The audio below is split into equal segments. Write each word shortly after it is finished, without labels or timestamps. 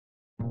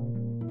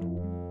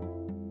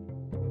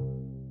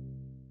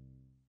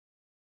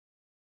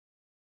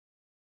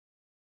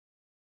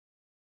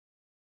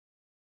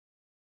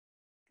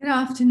Good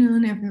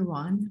afternoon,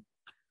 everyone.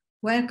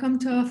 Welcome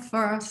to our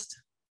first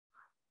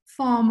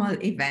formal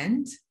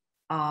event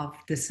of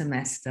the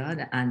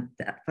semester and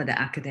for the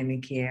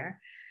academic year.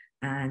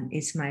 And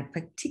it's my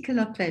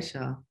particular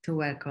pleasure to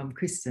welcome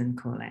Kristen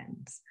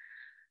Kolenz.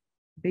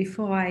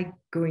 Before I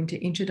go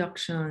into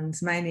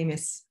introductions, my name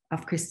is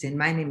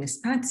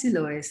Patsy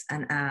Lois,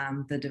 and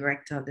I'm the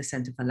director of the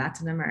Center for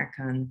Latin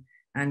American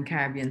and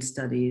Caribbean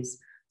Studies,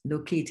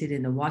 located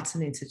in the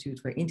Watson Institute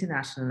for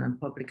International and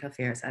Public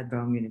Affairs at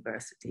Brown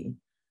University.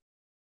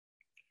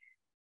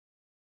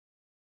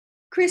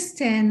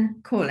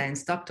 Kristen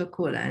Kolenz, Dr.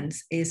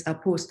 Kolenz, is a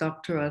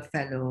postdoctoral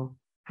fellow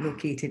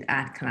located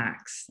at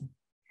CLACS.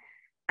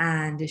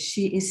 And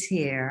she is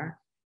here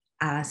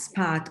as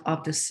part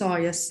of the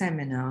Sawyer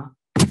Seminar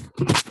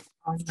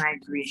on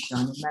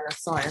Migration, the Mella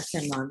Sawyer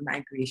Seminar on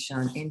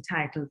Migration,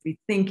 entitled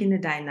Rethinking the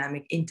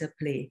Dynamic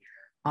Interplay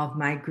of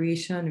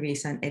Migration,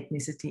 Race, and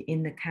Ethnicity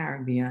in the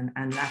Caribbean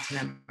and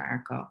Latin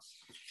America,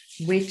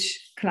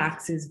 which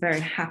CLACS is very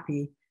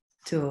happy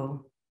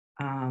to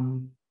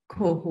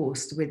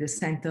co-host with the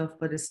Center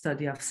for the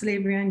Study of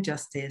Slavery and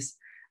Justice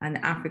and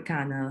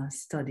Africana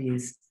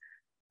Studies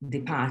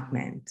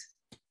Department.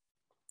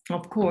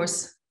 Of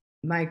course,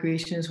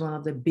 migration is one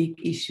of the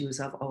big issues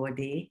of our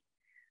day.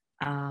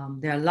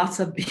 There are lots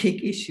of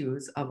big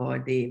issues of our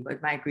day,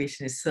 but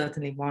migration is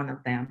certainly one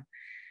of them.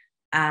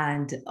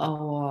 And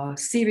our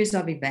series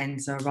of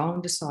events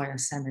around the Sawyer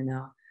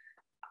Seminar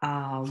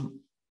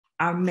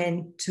are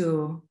meant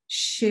to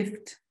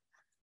shift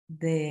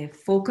the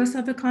focus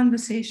of the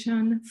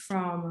conversation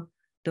from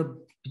the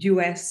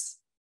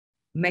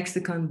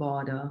US-Mexican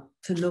border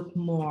to look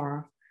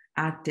more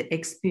at the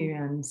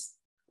experience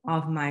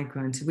of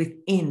migrants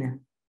within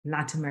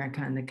Latin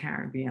America and the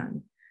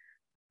Caribbean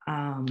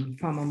from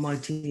a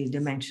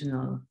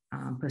multidimensional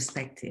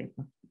perspective.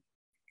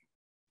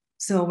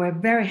 So we're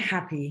very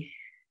happy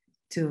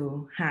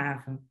to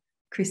have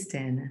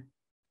Kristen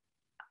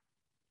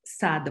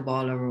start the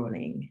ball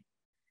rolling.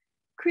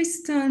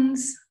 Kristen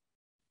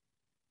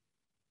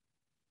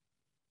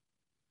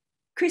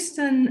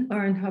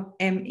earned her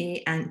MA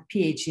and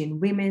PhD in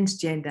Women's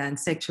Gender and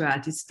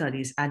Sexuality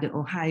Studies at The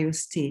Ohio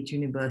State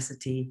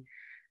University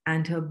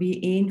and her BA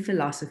in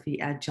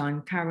Philosophy at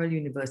John Carroll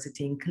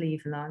University in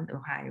Cleveland,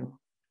 Ohio.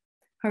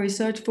 Her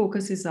research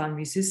focuses on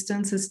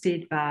resistance to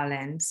state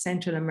violence,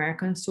 Central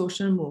American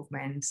social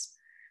movements,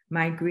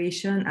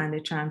 migration, and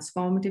the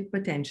transformative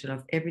potential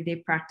of everyday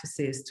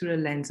practices through the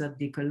lens of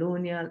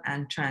decolonial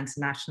and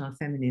transnational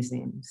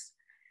feminisms.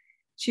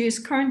 She is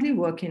currently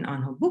working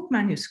on her book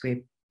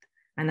manuscript,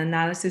 an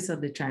analysis of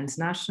the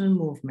transnational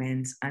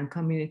movements and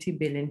community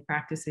building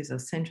practices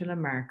of Central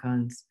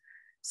Americans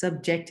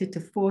subjected to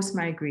forced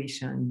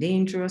migration,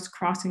 dangerous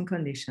crossing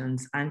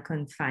conditions, and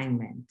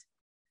confinement.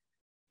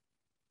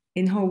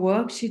 In her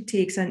work, she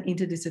takes an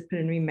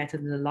interdisciplinary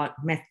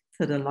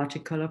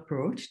methodological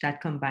approach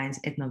that combines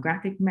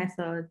ethnographic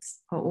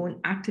methods, her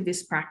own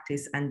activist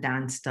practice, and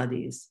dance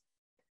studies.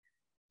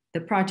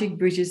 The project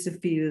bridges the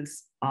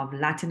fields of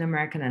Latin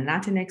American and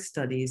Latinx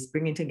studies,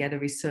 bringing together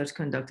research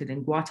conducted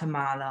in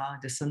Guatemala,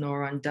 the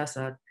Sonoran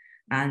Desert,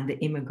 and the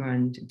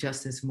immigrant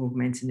justice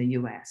movements in the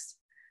US.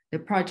 The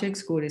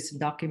project's goal is to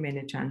document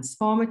the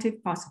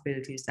transformative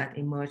possibilities that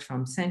emerge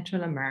from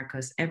Central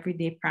America's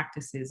everyday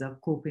practices of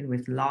coping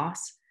with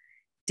loss,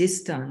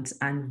 distance,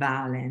 and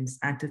violence,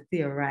 and to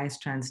theorize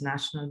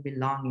transnational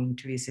belonging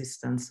to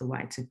resistance to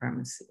white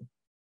supremacy.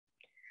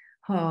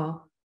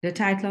 The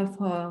title of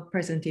her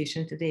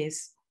presentation today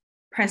is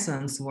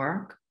Presence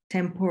Work,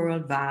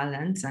 Temporal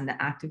Violence and the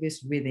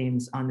Activist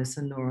Rhythms on the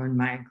Sonoran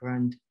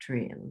Migrant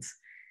Trails.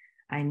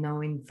 I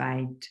now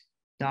invite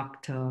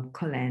Dr.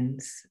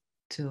 Kolenz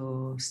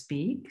to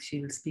speak.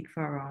 She will speak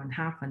for around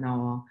half an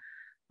hour,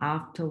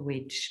 after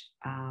which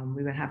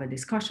we will have a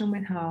discussion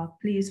with her.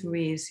 Please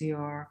raise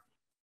your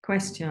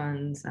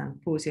questions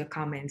and pose your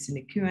comments in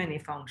the Q&A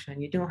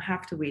function. You don't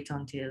have to wait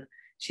until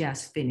she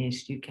has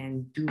finished. You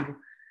can do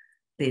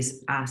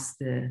this as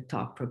the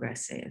talk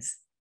progresses.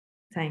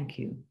 Thank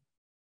you.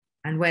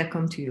 And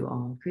welcome to you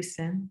all.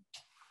 Kristen.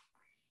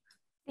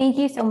 Thank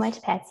you so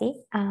much, Patsy.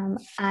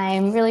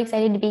 I'm really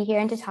excited to be here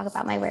and to talk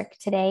about my work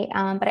today.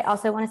 But I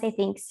also want to say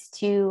thanks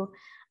to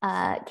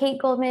Kate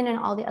Goldman and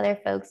all the other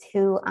folks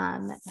who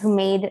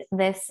made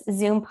this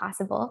Zoom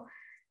possible.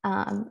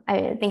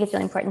 I think it's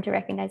really important to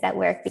recognize that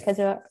work, because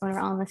when we're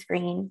all on the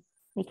screen,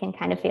 we can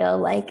kind of feel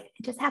like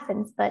it just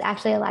happens, but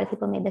actually a lot of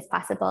people made this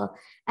possible.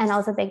 And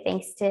also big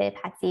thanks to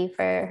Patsy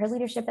for her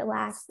leadership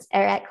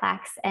at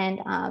CLACS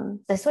and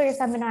the Sawyer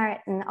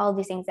Seminar and all of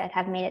these things that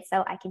have made it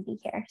so I can be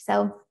here.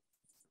 So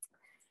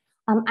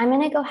I'm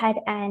gonna go ahead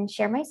and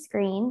share my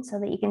screen so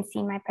that you can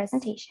see my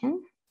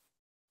presentation.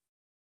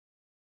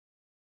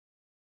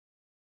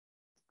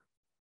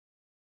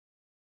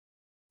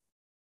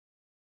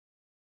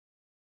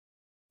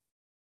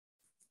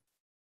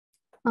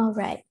 All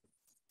right.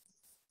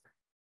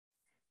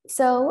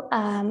 So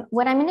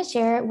what I'm going to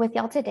share with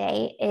y'all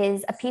today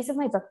is a piece of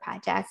my book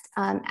project.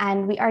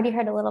 And we already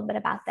heard a little bit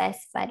about this,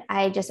 but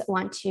I just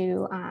want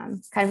to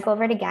kind of go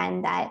over it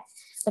again, that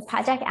The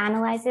project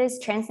analyzes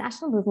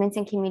transnational movements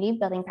and community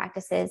building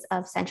practices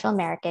of Central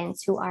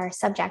Americans who are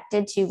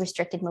subjected to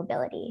restricted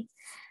mobility.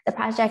 The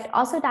project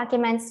also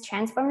documents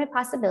transformative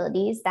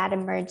possibilities that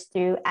emerge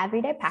through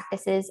everyday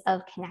practices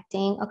of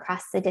connecting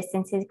across the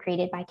distances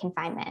created by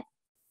confinement.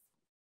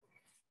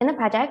 In the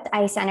project,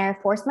 I center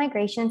forced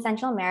migration in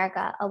Central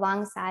America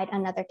alongside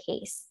another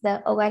case,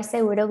 the Hogar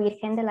Seguro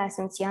Virgen de la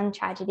Asunción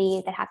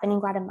tragedy that happened in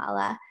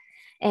Guatemala.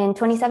 In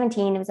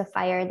 2017, it was a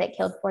fire that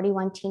killed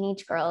 41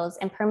 teenage girls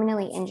and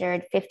permanently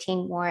injured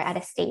 15 more at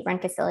a state-run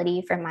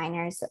facility for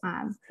minors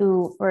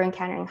who were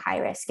encountering high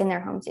risk in their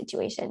home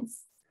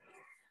situations.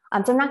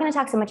 So I'm not going to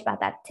talk so much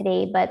about that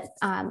today, but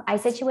I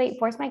situate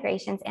forced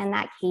migrations and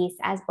that case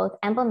as both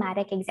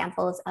emblematic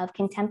examples of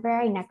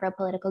contemporary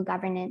necropolitical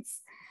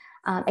governance,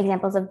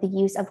 examples of the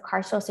use of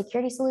carceral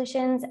security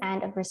solutions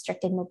and of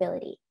restricted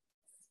mobility.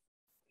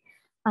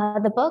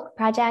 The book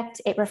project,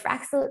 it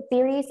refracts the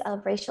theories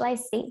of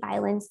racialized state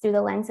violence through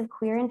the lens of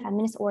queer and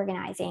feminist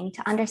organizing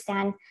to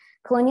understand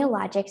colonial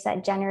logics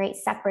that generate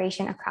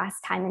separation across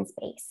time and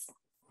space.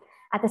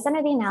 At the center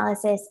of the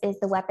analysis is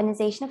the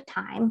weaponization of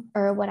time,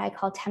 or what I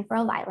call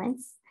temporal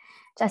violence,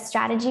 a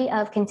strategy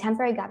of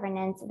contemporary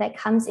governance that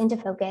comes into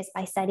focus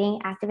by studying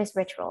activist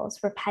rituals,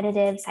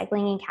 repetitive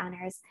cycling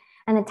encounters,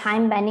 and the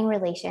time-bending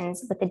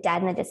relations with the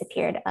dead and the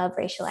disappeared of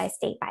racialized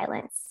state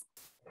violence.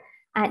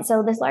 And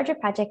so this larger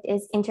project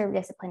is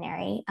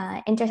interdisciplinary,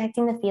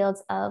 intersecting the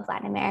fields of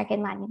Latin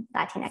American,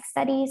 Latinx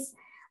studies,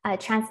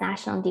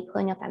 transnational and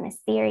decolonial feminist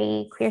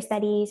theory, queer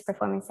studies,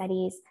 performance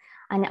studies,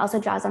 and it also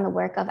draws on the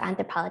work of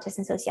anthropologists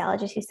and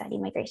sociologists who study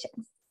migration.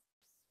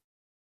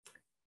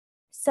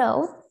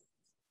 So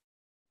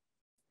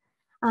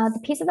the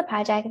piece of the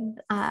project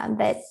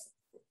that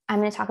I'm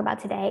going to talk about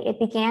today, it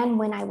began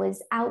when I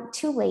was out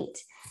too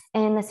late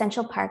in the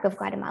Central Park of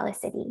Guatemala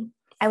City.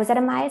 I was at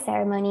a Maya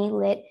ceremony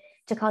lit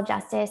to call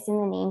justice in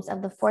the names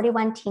of the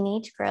 41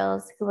 teenage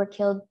girls who were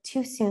killed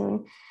too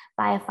soon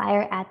by a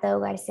fire at the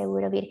Hogar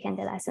Seguro Virgen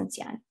de la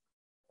Asunción.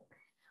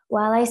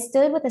 While I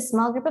stood with a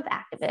small group of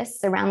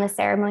activists around the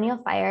ceremonial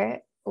fire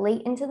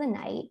late into the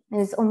night, it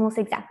was almost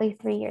exactly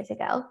 3 years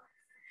ago,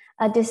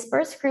 a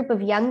dispersed group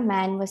of young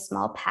men with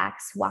small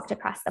packs walked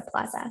across the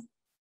plaza.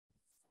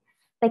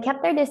 They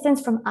kept their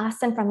distance from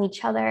us and from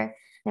each other.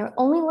 They were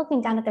only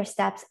looking down at their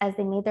steps as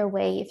they made their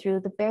way through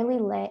the barely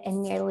lit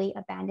and nearly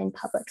abandoned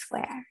public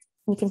square.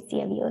 You can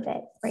see a view of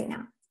it right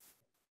now.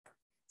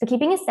 So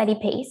keeping a steady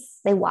pace,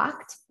 they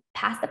walked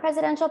past the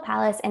presidential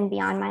palace and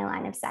beyond my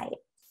line of sight.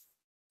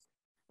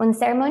 When the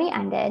ceremony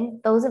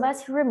ended, those of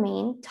us who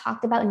remained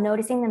talked about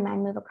noticing the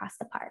men move across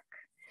the park.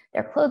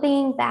 Their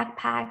clothing,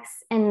 backpacks,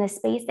 and the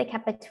space they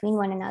kept between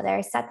one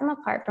another set them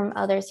apart from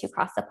others who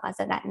crossed the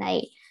plaza that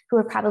night, who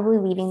were probably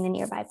leaving the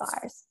nearby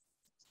bars.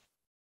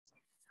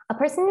 A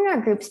person in our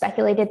group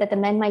speculated that the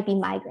men might be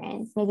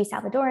migrants, maybe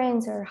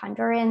Salvadorans or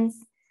Hondurans,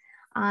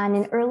 on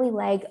an early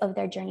leg of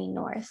their journey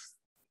north.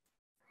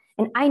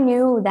 And I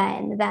knew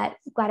then that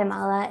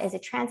Guatemala is a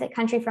transit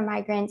country for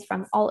migrants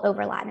from all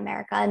over Latin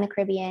America and the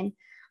Caribbean,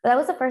 but that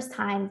was the first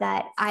time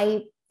that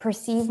I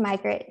perceived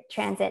migrant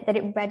transit, that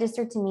it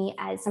registered to me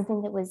as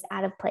something that was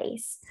out of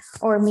place,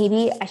 or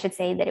maybe I should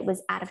say that it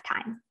was out of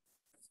time.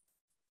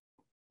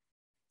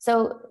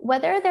 So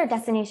whether their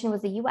destination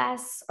was the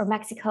US or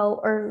Mexico,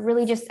 or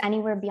really just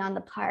anywhere beyond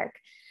the park,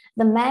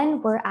 the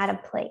men were out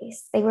of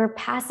place. They were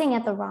passing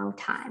at the wrong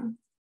time.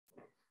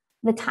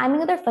 The timing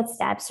of their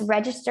footsteps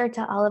registered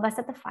to all of us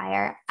at the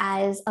fire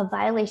as a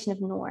violation of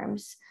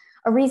norms,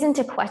 a reason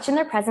to question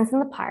their presence in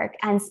the park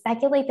and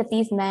speculate that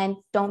these men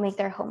don't make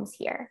their homes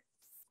here.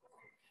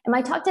 And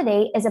my talk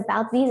today is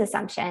about these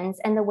assumptions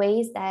and the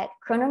ways that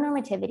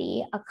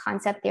chrononormativity, a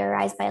concept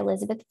theorized by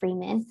Elizabeth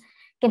Freeman,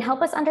 can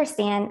help us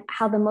understand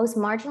how the most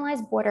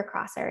marginalized border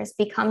crossers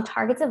become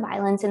targets of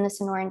violence in the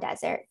Sonoran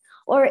Desert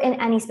or in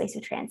any space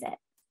of transit.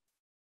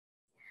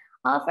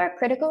 I'll offer a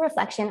critical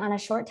reflection on a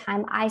short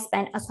time I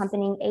spent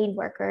accompanying aid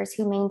workers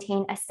who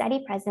maintain a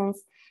steady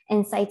presence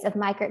in sites of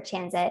migrant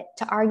transit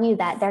to argue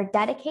that their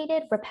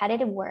dedicated,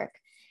 repetitive work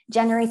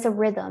generates a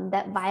rhythm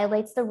that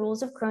violates the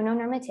rules of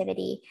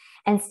chrononormativity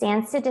and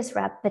stands to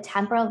disrupt the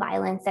temporal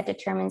violence that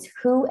determines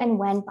who and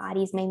when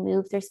bodies may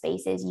move through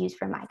spaces used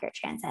for migrant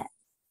transit.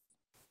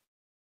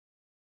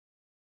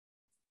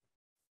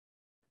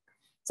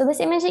 So this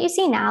image that you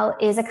see now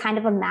is a kind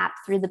of a map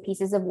through the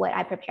pieces of what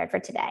I prepared for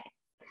today.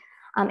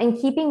 In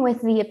keeping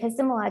with the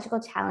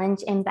epistemological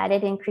challenge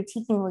embedded in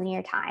critiquing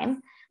linear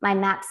time, my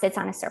map sits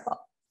on a circle.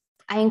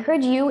 I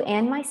encourage you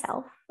and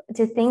myself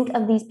to think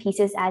of these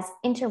pieces as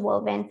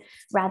interwoven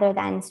rather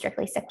than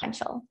strictly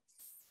sequential.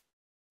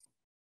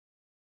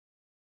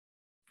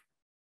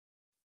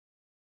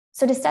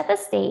 So to set the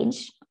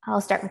stage, I'll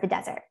start with the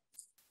desert.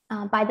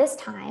 By this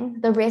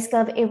time, the risk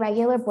of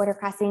irregular border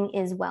crossing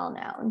is well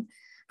known.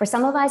 For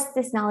some of us,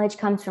 this knowledge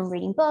comes from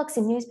reading books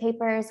and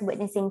newspapers,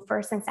 witnessing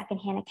first and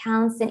secondhand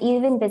accounts, and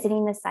even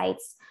visiting the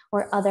sites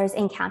where others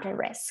encounter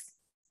risk.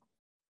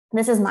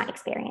 This is my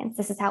experience.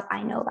 This is how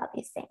I know about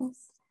these things.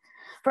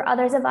 For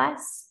others of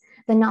us,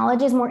 The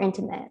knowledge is more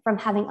intimate, from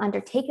having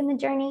undertaken the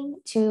journey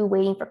to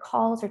waiting for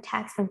calls or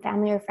texts from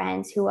family or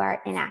friends who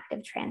are in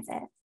active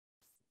transit.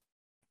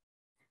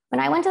 When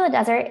I went to the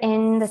desert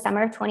in the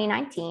summer of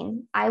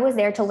 2019, I was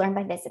there to learn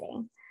by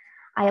visiting.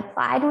 I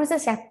applied and was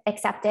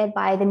accepted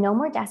by the No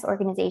More Deaths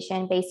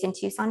organization based in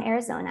Tucson,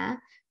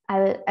 Arizona.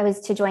 I was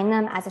to join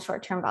them as a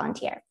short-term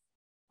volunteer.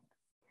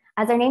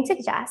 As their name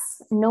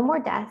suggests, No More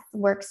Death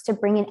works to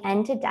bring an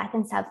end to death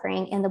and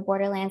suffering in the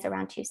borderlands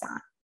around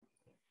Tucson.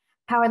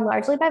 Powered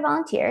largely by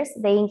volunteers,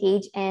 they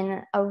engage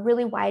in a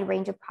really wide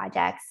range of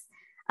projects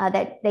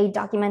that they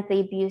document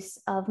the abuse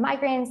of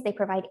migrants, they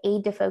provide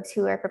aid to folks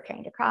who are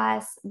preparing to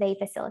cross, they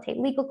facilitate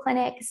legal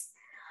clinics,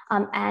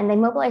 and they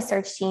mobilize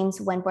search teams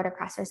when border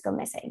crossers go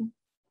missing.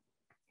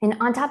 And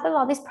on top of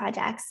all these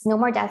projects, No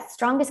More Death's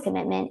strongest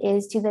commitment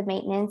is to the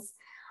maintenance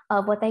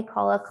of what they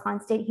call a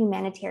constant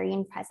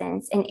humanitarian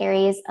presence in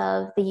areas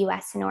of the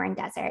US Sonoran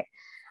Desert.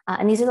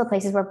 And these are the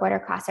places where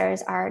border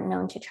crossers are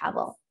known to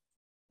travel.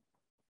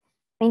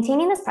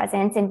 Maintaining this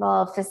presence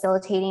involves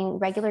facilitating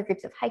regular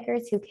groups of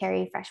hikers who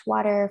carry fresh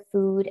water,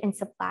 food, and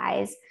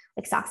supplies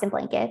like socks and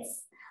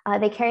blankets.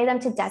 They carry them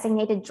to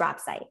designated drop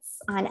sites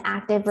on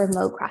active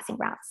remote crossing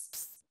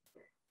routes.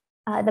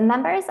 The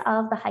members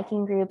of the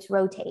hiking groups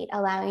rotate,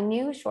 allowing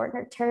new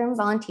short-term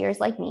volunteers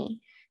like me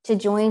to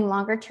join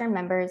longer-term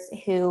members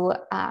who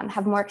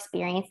have more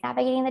experience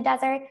navigating the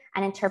desert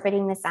and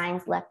interpreting the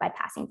signs left by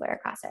passing border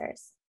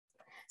crossers.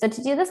 So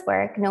to do this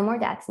work, No More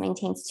Deaths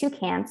maintains 2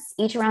 camps,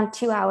 each around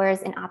 2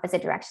 hours in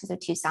opposite directions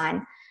of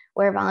Tucson,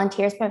 where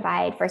volunteers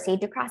provide first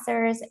aid to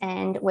crossers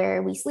and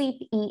where we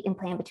sleep, eat, and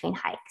plan between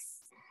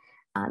hikes.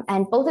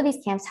 And both of these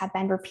camps have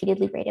been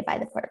repeatedly rated by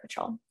the Border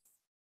Patrol.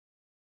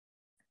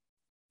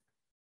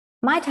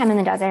 My time in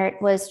the desert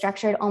was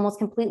structured almost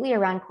completely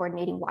around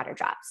coordinating water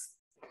drops.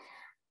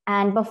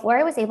 And before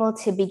I was able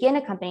to begin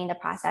accompanying the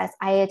process,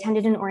 I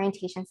attended an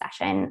orientation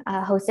session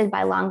hosted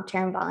by a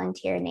long-term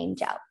volunteer named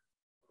Jo.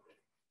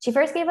 She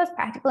first gave us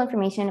practical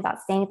information about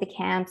staying at the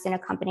camps and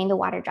accompanying the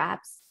water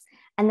drops.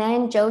 And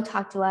then Jo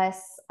talked to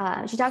us,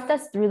 she talked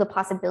us through the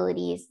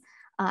possibilities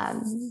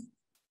of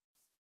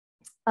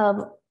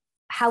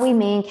how we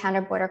may encounter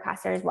border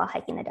crossers while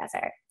hiking the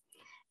desert.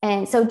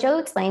 And so Jo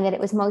explained that it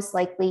was most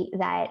likely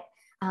that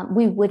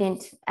we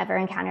wouldn't ever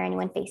encounter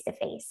anyone face to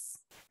face.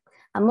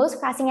 Most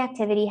crossing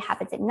activity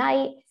happens at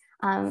night,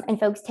 and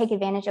folks take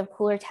advantage of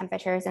cooler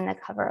temperatures in the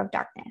cover of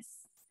darkness.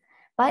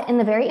 But in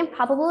the very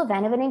improbable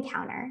event of an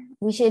encounter,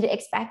 we should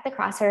expect the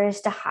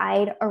crossers to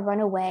hide or run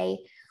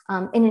away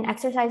in an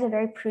exercise of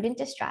very prudent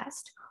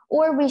distrust,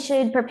 or we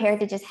should prepare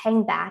to just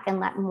hang back and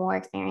let more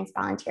experienced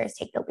volunteers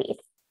take the lead.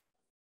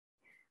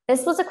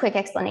 This was a quick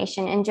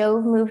explanation, and Jo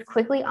moved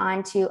quickly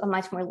on to a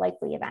much more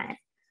likely event: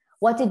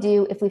 what to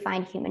do if we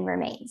find human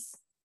remains.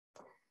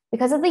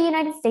 Because of the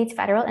United States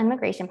federal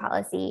immigration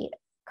policy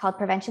called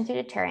prevention through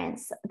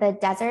deterrence, the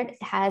desert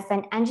has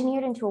been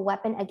engineered into a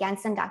weapon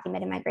against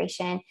undocumented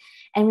migration,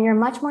 and we are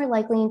much more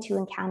likely to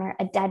encounter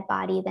a dead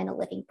body than a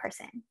living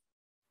person.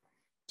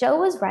 Jo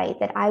was right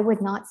that I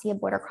would not see a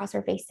border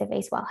crosser face to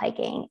face while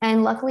hiking,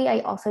 and luckily I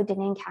also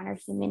didn't encounter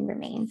human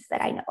remains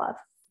that I know of.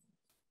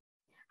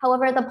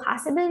 However, the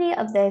possibility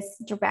of this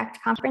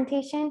direct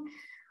confrontation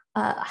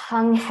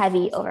hung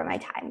heavy over my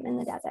time in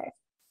the desert.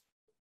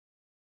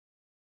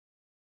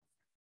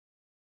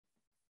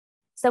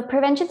 So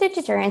prevention through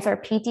deterrence, or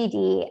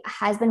PTD,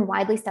 has been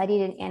widely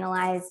studied and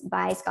analyzed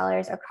by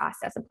scholars across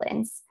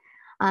disciplines.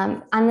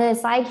 On the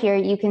slide here,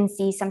 you can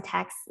see some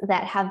texts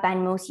that have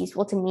been most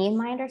useful to me in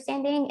my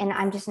understanding, and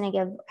I'm just gonna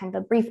give kind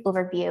of a brief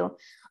overview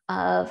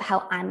of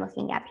how I'm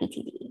looking at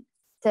PTD.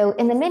 So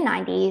in the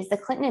mid-90s, the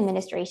Clinton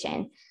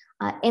administration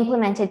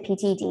implemented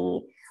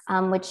PTD,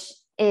 which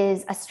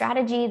is a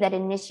strategy that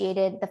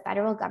initiated the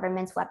federal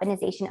government's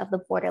weaponization of the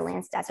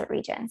borderlands desert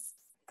regions.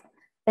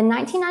 The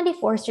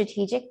 1994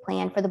 strategic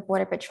plan for the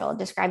Border Patrol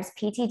describes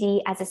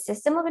PTD as a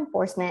system of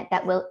enforcement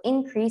that will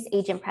increase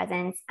agent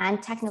presence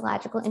and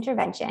technological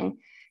intervention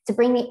to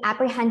bring the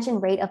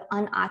apprehension rate of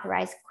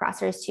unauthorized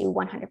crossers to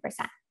 100%.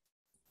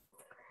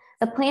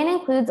 The plan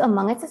includes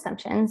among its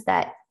assumptions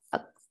that,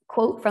 a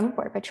quote from the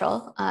Border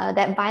Patrol,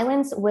 that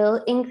violence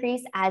will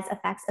increase as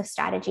effects of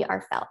strategy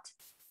are felt.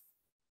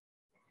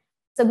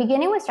 So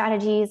beginning with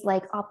strategies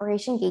like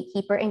Operation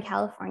Gatekeeper in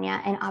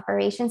California and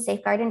Operation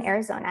Safeguard in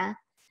Arizona,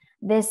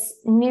 this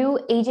new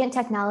agent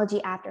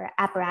technology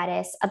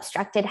apparatus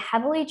obstructed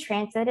heavily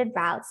transited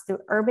routes through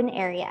urban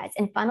areas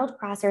and funneled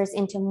crossers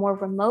into more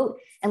remote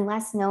and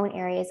less known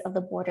areas of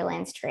the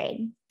borderlands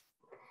terrain.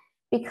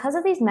 Because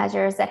of these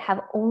measures that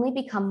have only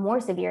become more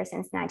severe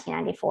since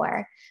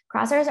 1994,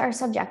 crossers are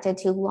subjected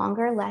to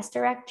longer, less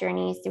direct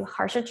journeys through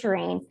harsher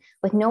terrain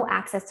with no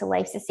access to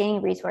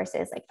life-sustaining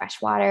resources like fresh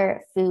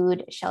water,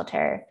 food,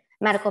 shelter,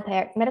 medical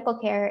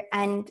care,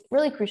 and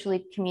really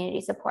crucially,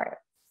 community support.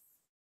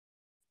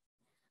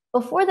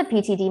 Before the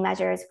PTD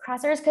measures,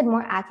 crossers could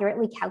more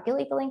accurately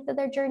calculate the length of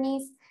their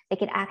journeys, they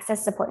could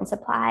access support and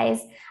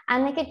supplies,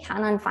 and they could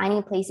count on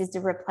finding places to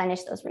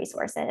replenish those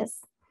resources.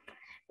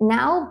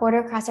 Now,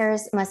 border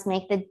crossers must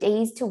make the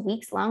days to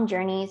weeks long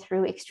journey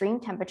through extreme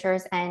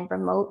temperatures and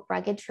remote,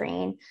 rugged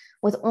terrain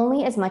with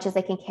only as much as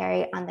they can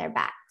carry on their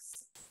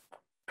backs.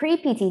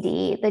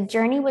 Pre-PTD, the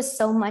journey was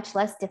so much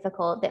less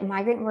difficult that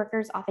migrant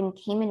workers often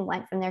came and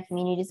went from their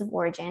communities of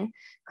origin,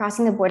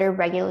 crossing the border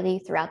regularly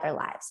throughout their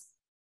lives.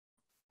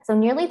 So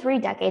nearly 3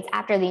 decades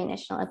after the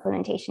initial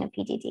implementation of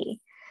PTD,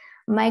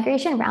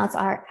 migration routes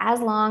are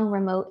as long,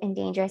 remote, and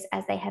dangerous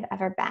as they have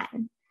ever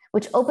been,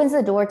 which opens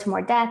the door to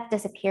more death,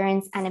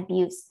 disappearance, and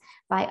abuse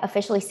by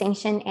officially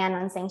sanctioned and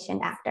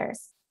unsanctioned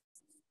actors.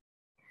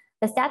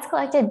 The stats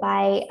collected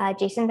by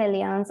Jason De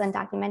Leon's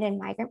Undocumented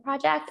Migrant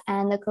Project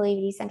and the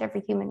Kolenz Center for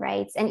Human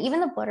Rights, and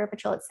even the Border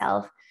Patrol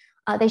itself,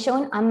 they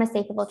show an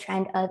unmistakable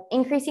trend of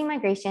increasing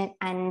migration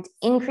and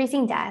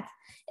increasing death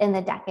in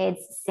the decades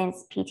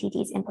since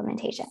PTD's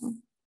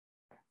implementation.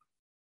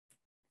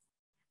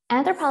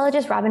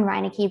 Anthropologist Robin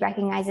Reinecke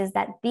recognizes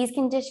that these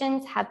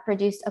conditions have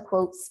produced a,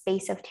 quote,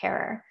 space of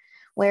terror,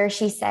 where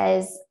she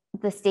says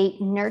the state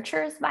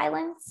nurtures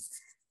violence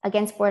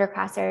against border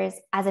crossers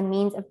as a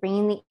means of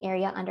bringing the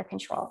area under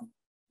control.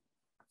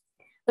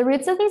 The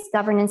roots of these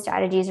governance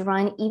strategies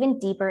run even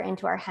deeper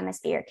into our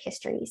hemispheric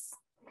histories.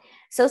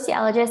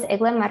 Sociologist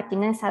Egla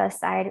Martinez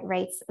Salazar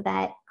writes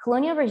that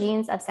colonial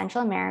regimes of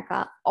Central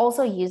America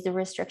also used the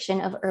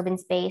restriction of urban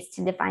space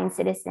to define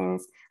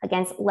citizens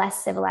against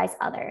less civilized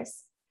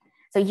others.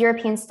 So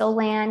Europeans stole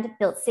land,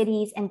 built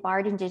cities, and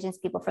barred indigenous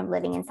people from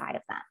living inside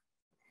of them.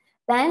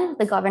 Then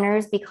the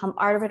governors become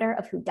arbiter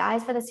of who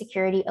dies for the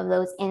security of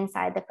those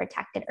inside the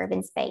protected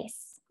urban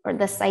space, or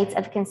the sites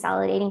of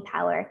consolidating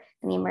power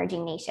in the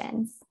emerging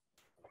nations.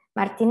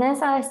 Martinez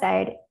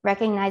Salazar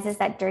recognizes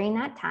that during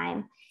that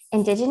time,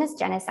 indigenous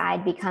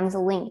genocide becomes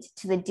linked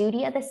to the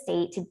duty of the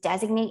state to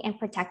designate and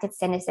protect its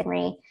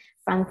citizenry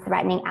from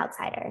threatening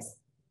outsiders.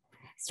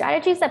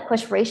 Strategies that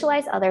push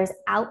racialized others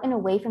out and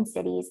away from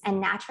cities and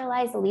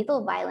naturalize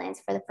lethal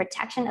violence for the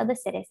protection of the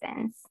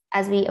citizens,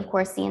 as we of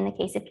course see in the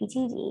case of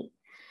PTD,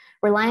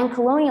 rely on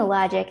colonial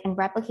logic and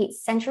replicate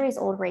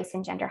centuries-old race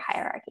and gender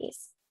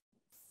hierarchies.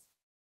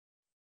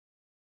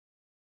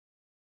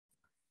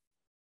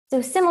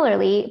 So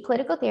similarly,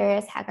 political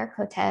theorist Hagar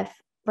Kotev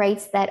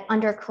writes that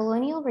under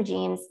colonial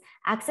regimes,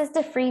 access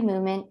to free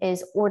movement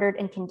is ordered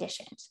and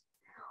conditioned.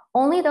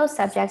 Only those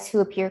subjects who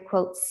appear,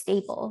 quote,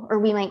 stable, or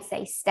we might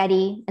say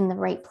steady, in the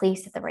right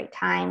place at the right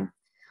time,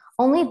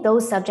 only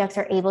those subjects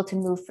are able to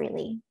move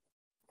freely.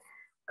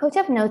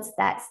 Kotev notes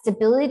that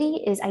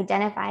stability is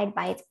identified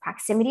by its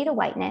proximity to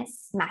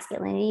whiteness,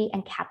 masculinity,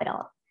 and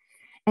capital.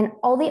 And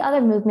all the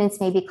other movements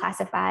may be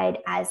classified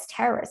as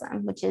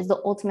terrorism, which is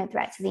the ultimate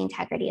threat to the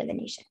integrity of the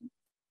nation.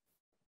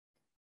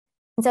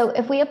 And so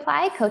if we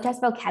apply Kotev's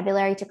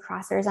vocabulary to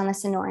crossers on the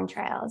Sonoran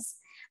trails,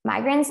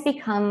 migrants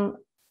become,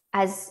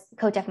 as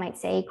Kotev might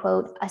say,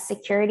 quote, a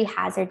security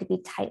hazard to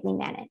be tightly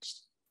managed.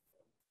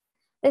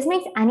 This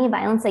makes any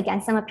violence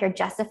against them appear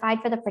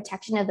justified for the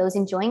protection of those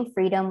enjoying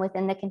freedom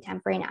within the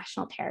contemporary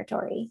national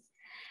territory.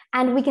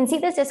 And we can see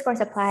this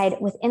discourse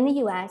applied within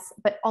the US,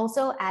 but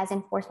also as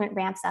enforcement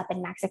ramps up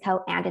in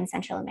Mexico and in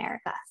Central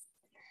America.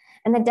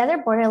 In the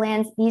desert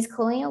borderlands, these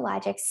colonial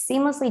logics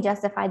seamlessly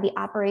justify the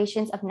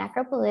operations of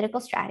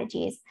necropolitical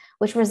strategies,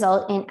 which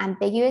result in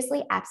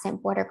ambiguously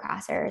absent border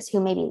crossers who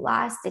may be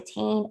lost,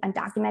 detained,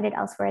 undocumented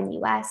elsewhere in the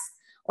US,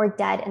 or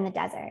dead in the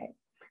desert.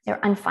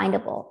 They're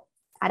unfindable,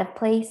 out of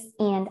place,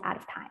 and out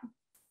of time.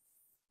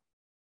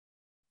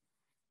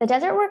 The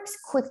desert works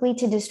quickly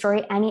to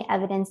destroy any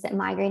evidence that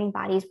migrating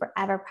bodies were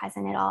ever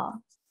present at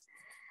all.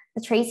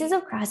 The traces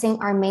of crossing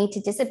are made to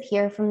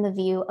disappear from the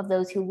view of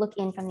those who look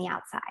in from the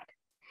outside.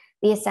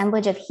 The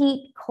assemblage of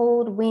heat,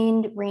 cold,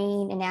 wind,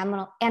 rain, and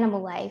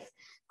animal life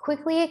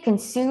quickly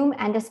consume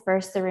and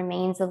disperse the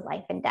remains of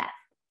life and death.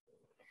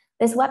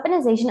 This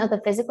weaponization of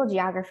the physical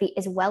geography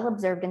is well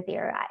observed and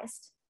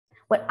theorized.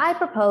 What I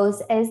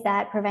propose is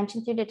that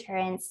prevention through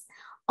deterrence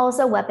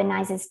also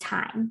weaponizes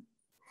time.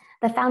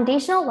 The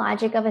foundational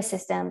logic of a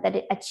system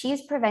that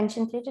achieves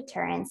prevention through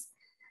deterrence,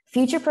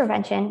 future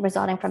prevention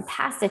resulting from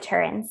past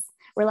deterrence,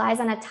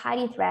 relies on a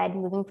tidy thread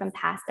moving from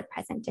past to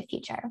present to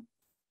future.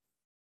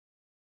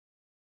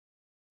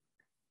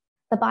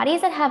 The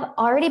bodies that have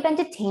already been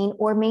detained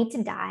or made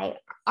to die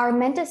are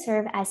meant to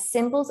serve as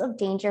symbols of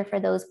danger for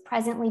those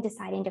presently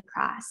deciding to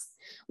cross,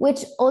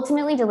 which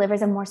ultimately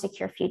delivers a more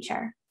secure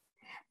future.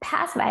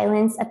 Past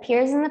violence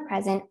appears in the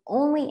present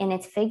only in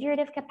its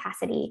figurative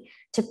capacity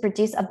to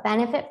produce a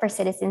benefit for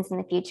citizens in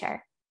the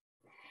future.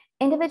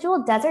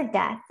 Individual desert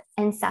death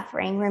and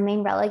suffering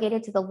remain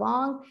relegated to the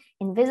long,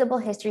 invisible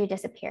history of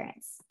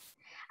disappearance.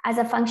 As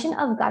a function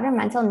of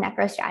governmental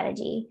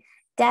necrostrategy,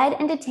 dead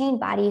and detained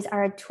bodies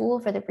are a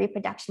tool for the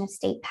reproduction of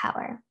state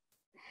power.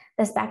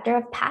 The specter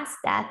of past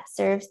death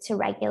serves to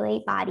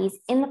regulate bodies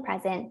in the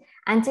present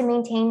and to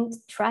maintain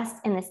trust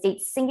in the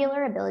state's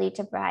singular ability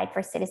to provide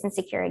for citizen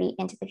security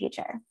into the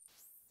future.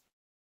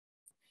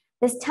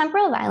 This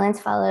temporal violence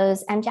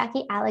follows M.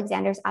 Jackie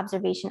Alexander's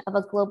observation of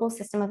a global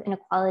system of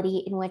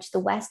inequality in which the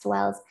West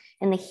dwells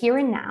in the here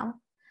and now,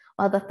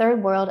 while the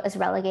third world is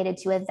relegated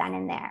to a then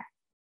and there.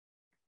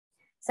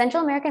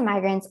 Central American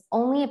migrants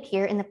only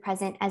appear in the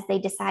present as they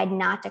decide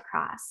not to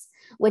cross,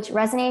 which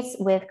resonates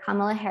with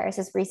Kamala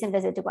Harris's recent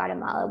visit to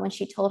Guatemala when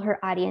she told her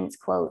audience,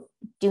 quote,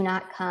 "Do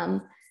not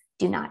come,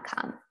 do not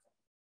come."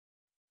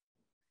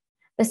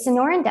 The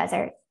Sonoran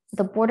Desert,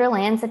 the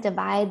borderlands that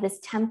divide this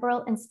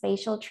temporal and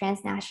spatial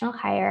transnational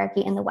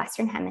hierarchy in the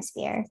Western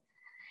Hemisphere,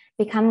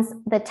 becomes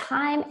the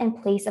time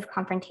and place of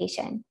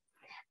confrontation.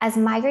 As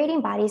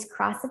migrating bodies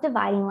cross the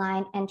dividing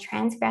line and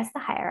transgress the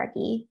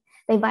hierarchy,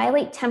 they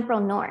violate temporal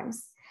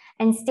norms,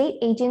 and state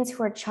agents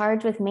who are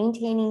charged with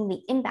maintaining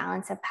the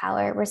imbalance of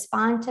power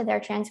respond to their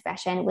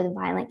transgression with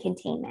violent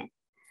containment.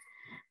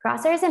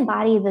 Crossers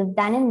embody the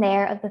then and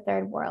there of the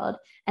third world,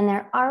 and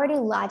they're already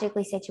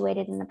logically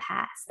situated in the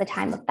past, the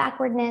time of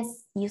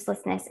backwardness,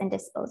 uselessness, and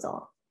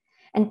disposal,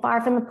 and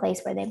far from the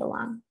place where they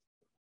belong.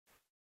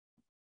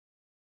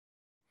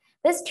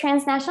 This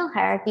transnational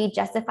hierarchy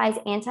justifies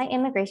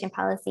anti-immigration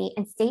policy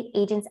and state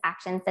agents'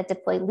 actions that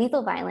deploy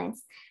lethal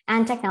violence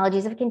and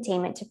technologies of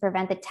containment to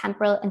prevent the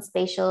temporal and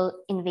spatial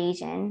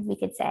invasion, we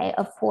could say,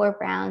 of poor,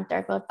 brown,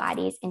 third-world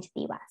bodies into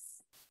the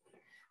US.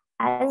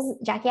 As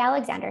Jackie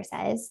Alexander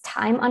says,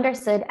 time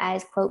understood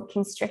as, quote,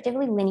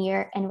 constrictively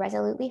linear and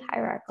resolutely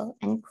hierarchical,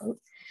 end quote,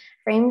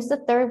 frames the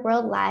third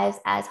world lives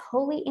as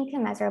wholly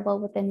incommensurable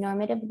with the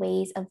normative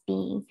ways of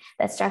being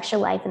that structure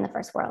life in the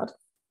first world.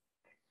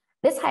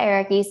 This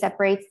hierarchy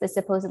separates the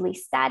supposedly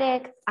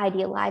static,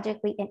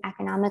 ideologically and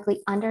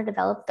economically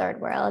underdeveloped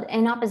third world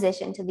in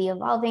opposition to the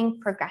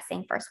evolving,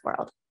 progressing first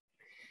world.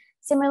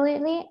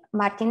 Similarly,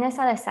 Martinez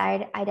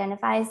Salazar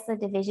identifies the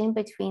division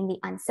between the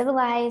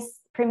uncivilized,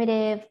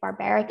 primitive,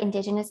 barbaric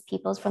indigenous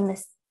peoples from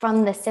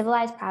the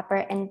civilized proper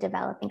and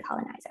developing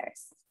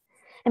colonizers.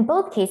 In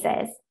both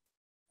cases,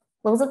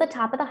 those at the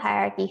top of the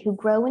hierarchy who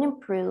grow and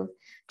improve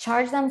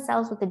charge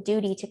themselves with the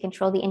duty to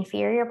control the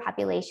inferior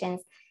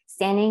populations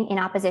standing in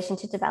opposition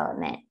to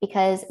development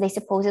because they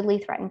supposedly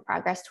threaten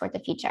progress toward the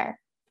future.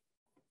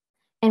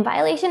 In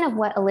violation of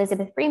what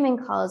Elizabeth Freeman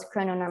calls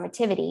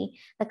chrononormativity,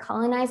 the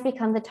colonized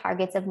become the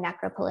targets of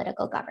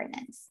necropolitical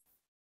governance.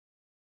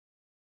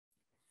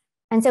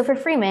 And so for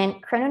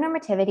Freeman,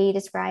 chrononormativity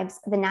describes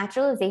the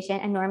naturalization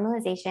and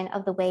normalization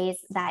of the ways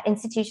that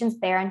institutions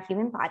bear on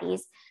human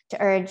bodies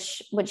to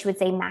urge what she would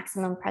say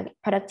maximum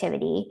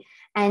productivity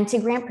and to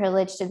grant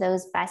privilege to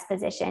those best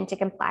positioned to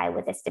comply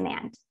with this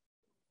demand.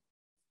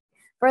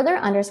 Further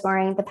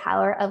underscoring the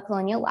power of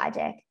colonial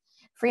logic,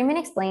 Freeman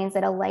explains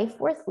that a life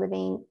worth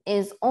living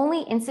is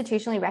only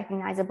institutionally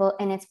recognizable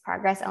in its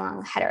progress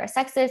along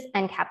heterosexist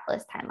and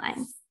capitalist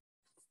timelines.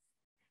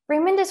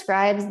 Freeman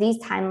describes these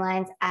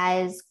timelines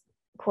as,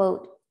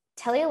 quote,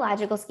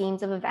 teleological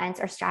schemes of events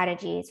or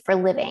strategies for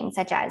living,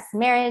 such as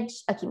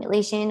marriage,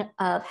 accumulation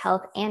of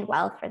health and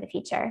wealth for the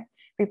future,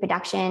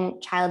 reproduction,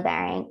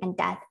 childbearing, and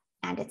death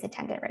and its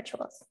attendant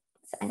rituals.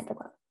 That's the end of the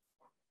quote.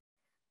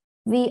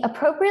 The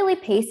appropriately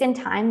paced in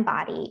time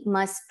body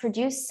must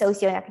produce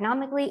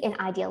socioeconomically and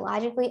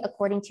ideologically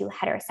according to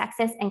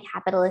heterosexist and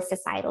capitalist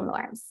societal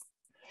norms.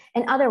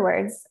 In other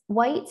words,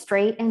 white,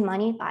 straight, and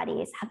money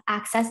bodies have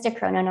access to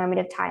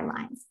chrononormative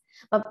timelines,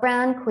 but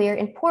brown, queer,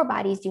 and poor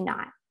bodies do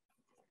not.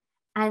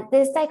 And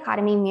this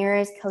dichotomy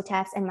mirrors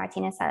Kotef's and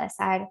Martinez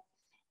Salazar.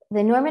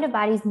 The normative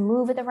bodies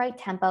move at the right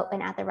tempo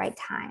and at the right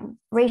time.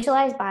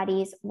 Racialized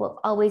bodies will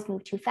always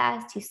move too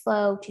fast, too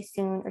slow, too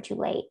soon, or too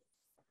late.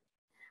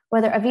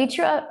 Whether a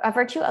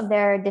virtue of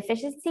their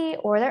deficiency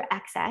or their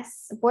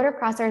excess, border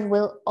crossers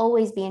will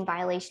always be in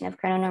violation of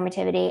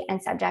chrononormativity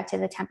and subject to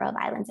the temporal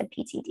violence of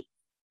PTD.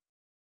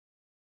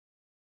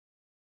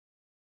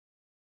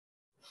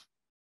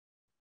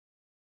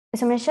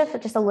 So I'm going to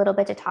shift just a little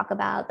bit to talk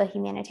about the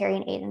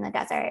humanitarian aid in the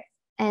desert.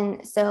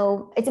 And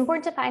so it's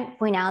important to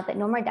point out that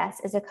No More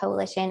Deaths is a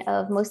coalition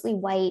of mostly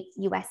white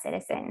US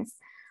citizens.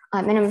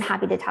 And I'm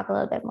happy to talk a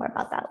little bit more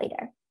about that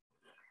later.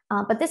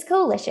 But this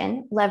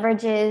coalition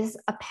leverages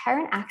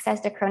apparent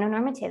access to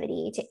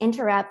chrononormativity to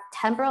interrupt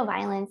temporal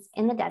violence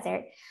in the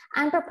desert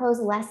and propose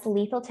less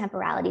lethal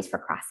temporalities for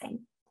crossing.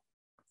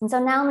 And so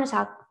now I'm going to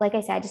talk, like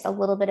I said, just a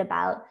little bit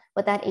about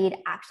what that aid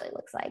actually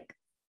looks like.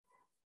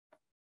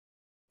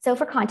 So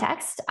for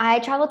context, I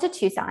traveled to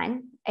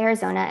Tucson,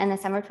 Arizona in the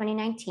summer of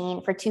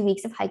 2019 for 2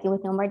 weeks of hiking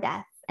with No More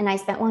Death. And I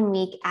spent 1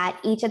 week at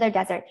each of their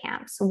desert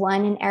camps,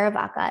 one in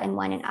Arivaca and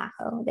one in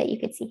Ajo that you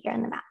could see here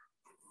on the map.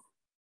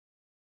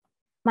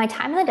 My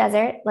time in the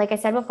desert, like I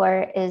said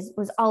before,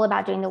 was all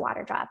about doing the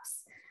water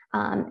drops,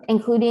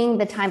 including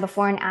the time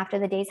before and after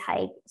the day's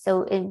hike.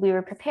 So we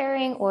were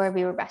preparing or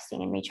we were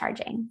resting and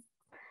recharging.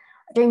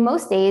 During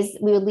most days,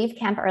 we would leave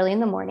camp early in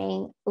the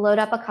morning, load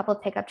up a couple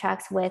of pickup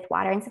trucks with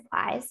water and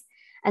supplies,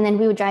 and then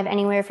we would drive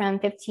anywhere from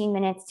 15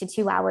 minutes to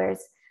 2 hours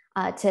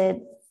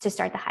to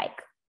start the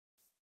hike.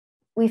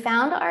 We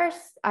found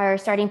our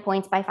starting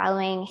points by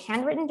following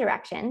handwritten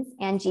directions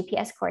and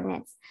GPS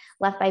coordinates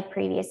left by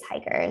previous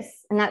hikers.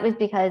 And that was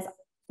because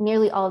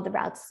nearly all of the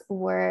routes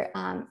were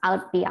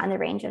out beyond the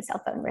range of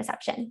cell phone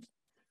reception.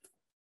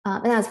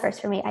 And that was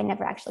first for me. I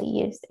never actually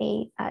used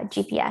a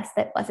GPS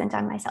that wasn't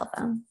on my cell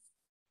phone.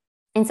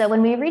 And so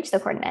when we reached the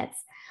coordinates,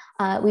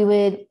 We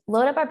would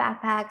load up our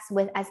backpacks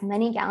with as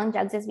many gallon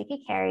jugs as we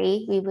could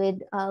carry. We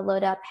would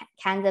load up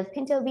cans of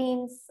pinto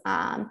beans,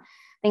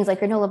 things like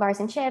granola bars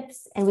and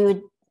chips, and we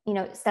would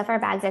stuff our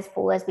bags as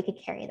full as we could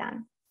carry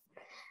them.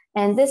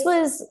 And this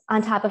was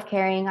on top of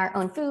carrying our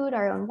own food,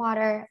 our own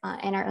water,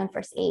 and our own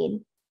first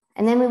aid.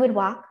 And then we would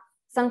walk,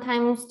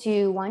 sometimes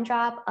to 1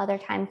 drop, other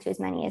times to as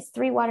many as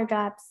 3 water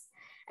drops,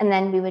 and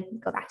then we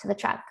would go back to the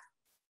truck.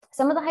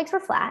 Some of the hikes were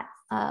flat,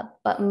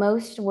 but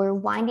most were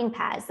winding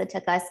paths that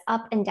took us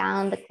up and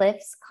down the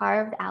cliffs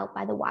carved out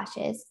by the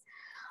washes,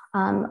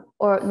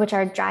 which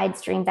are dried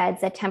stream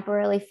beds that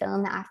temporarily fill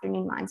in the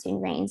afternoon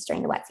monsoon rains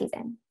during the wet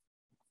season.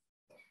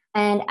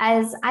 And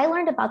as I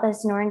learned about the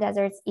Sonoran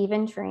Desert's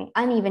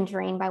uneven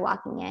terrain by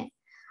walking it,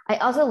 I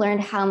also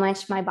learned how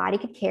much my body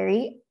could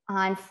carry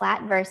on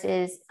flat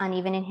versus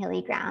uneven and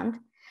hilly ground,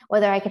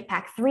 whether I could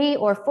pack 3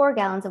 or 4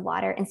 gallons of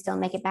water and still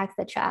make it back to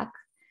the truck.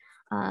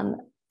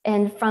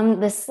 And from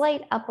the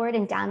slight upward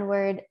and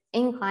downward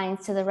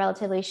inclines to the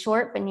relatively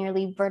short but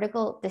nearly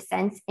vertical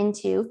descents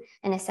into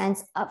and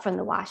ascents up from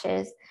the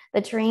washes,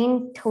 the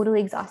terrain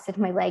totally exhausted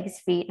my legs,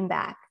 feet, and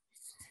back.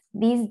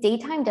 These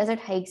daytime desert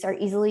hikes are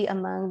easily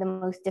among the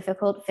most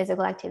difficult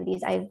physical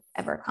activities I've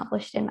ever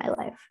accomplished in my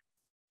life.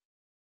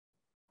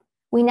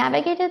 We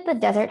navigated the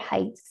desert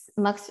hikes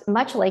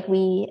much like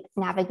we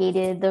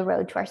navigated the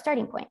road to our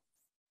starting point,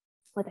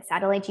 with a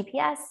satellite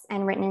GPS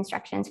and written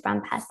instructions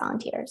from past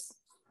volunteers.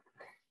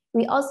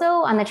 We also,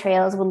 on the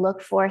trails, would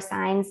look for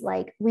signs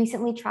like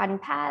recently trodden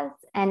paths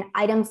and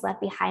items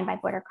left behind by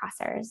border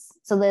crossers.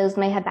 So those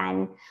may have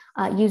been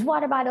used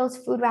water bottles,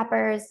 food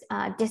wrappers,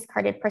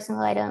 discarded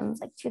personal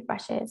items like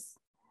toothbrushes.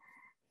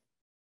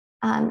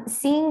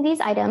 Seeing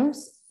these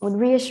items would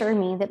reassure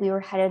me that we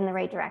were headed in the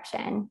right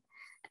direction.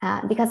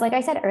 Because like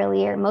I said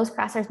earlier, most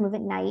crossers move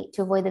at night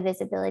to avoid the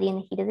visibility in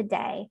the heat of the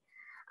day.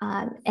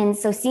 And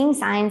so seeing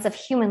signs of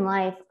human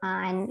life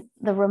on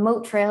the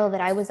remote trail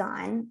that I was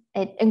on,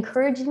 it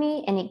encouraged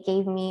me and it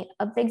gave me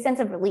a big sense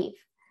of relief.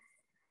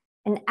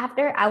 And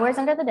after hours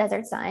under the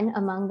desert sun,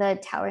 among the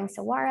towering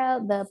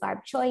saguaro, the barb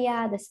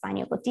cholla, the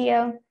spino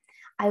gordillo,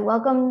 I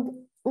welcomed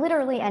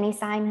literally any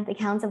sign that the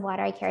gallons of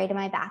water I carried in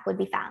my back would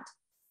be found.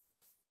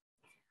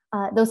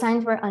 Those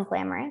signs were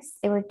unglamorous.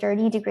 They were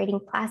dirty, degrading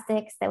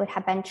plastics that would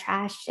have been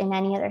trashed in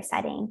any other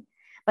setting.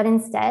 But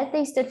instead,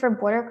 they stood for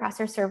border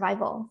crosser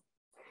survival.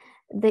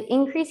 The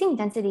increasing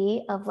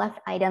density of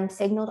left items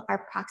signaled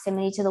our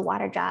proximity to the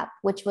water drop,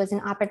 which was an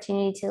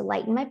opportunity to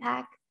lighten my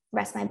pack,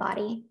 rest my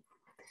body.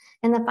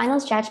 In the final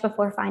stretch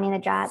before finding the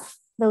drop,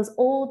 those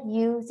old,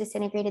 used,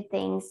 disintegrated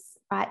things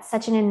brought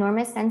such an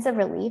enormous sense of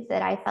relief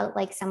that I felt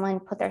like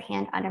someone put their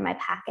hand under my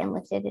pack and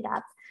lifted it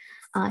up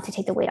to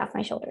take the weight off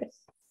my shoulders.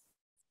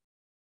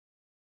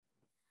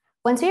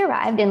 Once we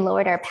arrived and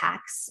lowered our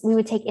packs, we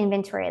would take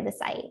inventory of the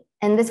site.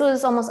 And this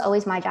was almost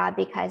always my job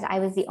because I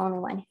was the only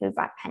one who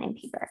brought pen and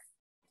paper.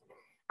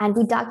 And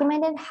we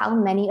documented how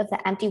many of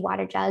the empty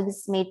water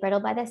jugs made brittle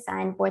by the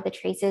sun bore the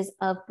traces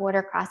of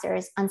border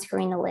crossers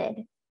unscrewing the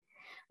lid.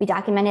 We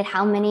documented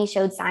how many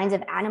showed signs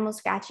of animal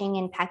scratching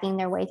and pecking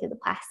their way through the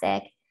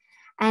plastic.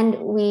 And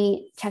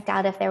we checked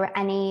out if there were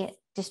any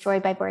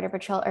destroyed by Border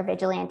Patrol or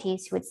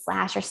vigilantes who would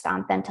slash or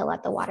stomp them to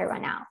let the water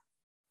run out.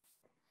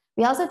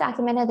 We also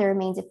documented the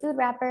remains of food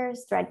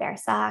wrappers, threadbare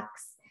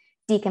socks,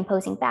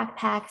 decomposing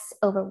backpacks,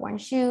 overworn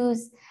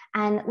shoes,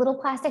 and little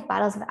plastic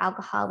bottles of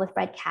alcohol with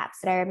red caps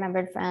that I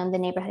remembered from the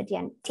neighborhood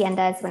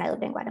tiendas when I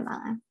lived in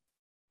Guatemala.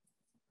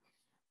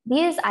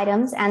 These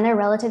items and their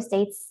relative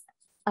states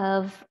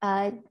of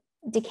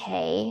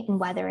decay and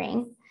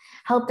weathering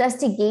helped us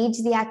to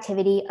gauge the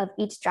activity of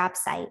each drop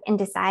site and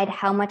decide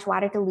how much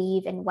water to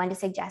leave and when to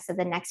suggest that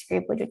the next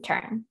group would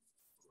return.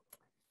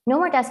 No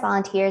More Deaths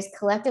volunteers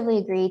collectively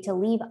agreed to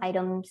leave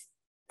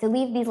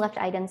these left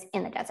items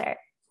in the desert.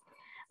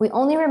 We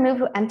only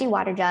removed empty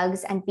water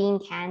jugs and bean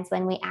cans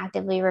when we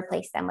actively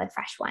replaced them with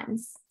fresh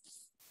ones.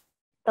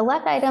 The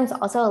left items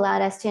also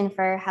allowed us to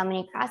infer how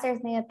many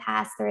crossers may have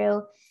passed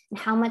through and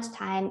how much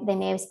time they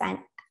may have spent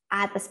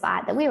at the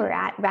spot that we were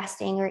at,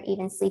 resting or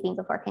even sleeping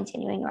before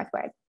continuing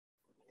northward.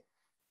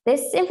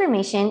 This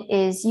information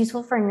is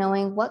useful for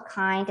knowing what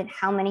kind and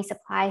how many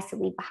supplies to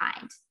leave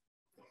behind.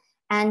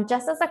 And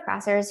just as the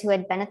crossers who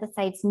had been at the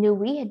sites knew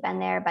we had been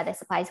there by the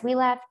supplies we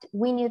left,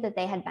 we knew that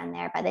they had been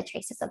there by the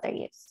traces of their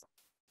use.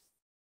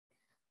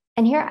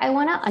 And here I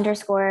want to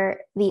underscore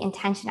the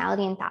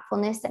intentionality and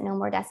thoughtfulness that No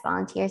More Deaths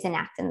volunteers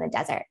enact in the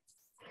desert.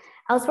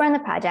 Elsewhere in the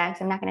project,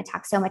 I'm not going to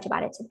talk so much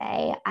about it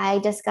today, I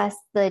discussed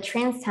the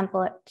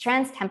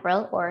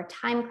transtemporal or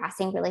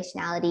time-crossing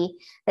relationality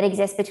that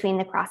exists between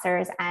the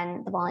crossers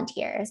and the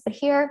volunteers. But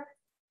here,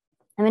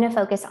 I'm going to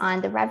focus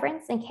on the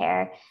reverence and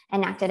care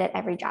enacted at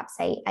every job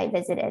site I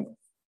visited.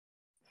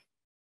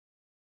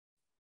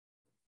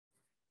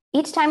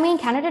 Each time we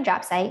encountered a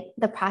drop site,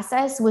 the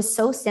process was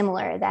so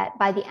similar that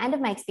by the end of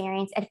my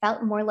experience, it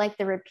felt more like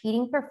the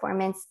repeating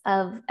performance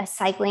of a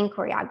cycling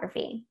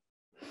choreography,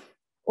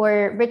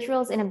 or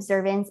rituals in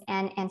observance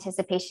and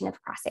anticipation of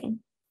crossing.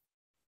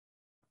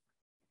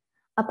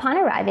 Upon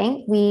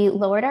arriving, we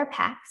lowered our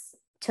packs,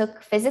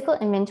 took physical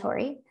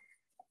inventory,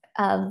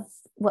 of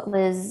what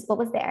was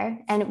there,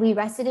 and we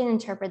rested and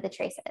interpreted the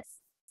traces.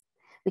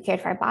 We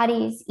cared for our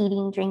bodies,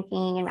 eating,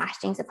 drinking, and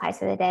rationing supplies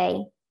for the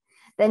day.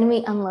 Then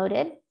we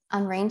unloaded,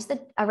 arranged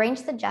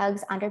the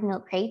jugs under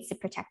milk crates to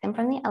protect them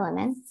from the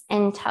elements,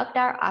 and tucked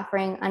our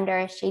offering under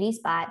a shady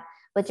spot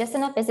with just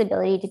enough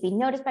visibility to be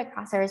noticed by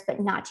crossers,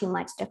 but not too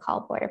much to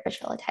call Border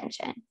Patrol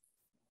attention.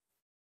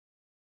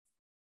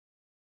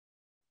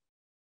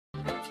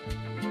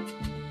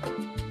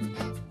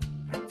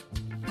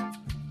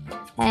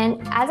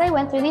 And as I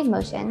went through these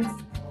motions,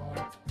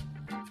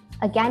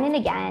 again and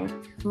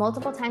again,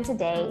 multiple times a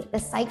day, the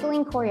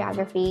cycling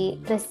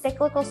choreography, the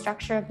cyclical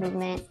structure of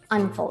movement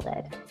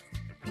unfolded.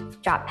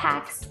 Drop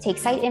packs, take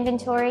site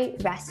inventory,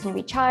 rest and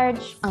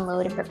recharge,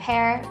 unload and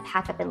prepare,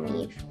 pack up and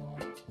leave.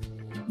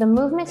 The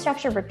movement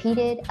structure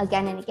repeated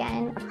again and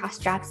again across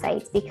drop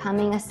sites,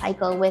 becoming a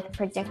cycle with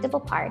predictable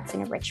parts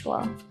and a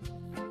ritual.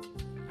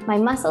 My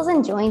muscles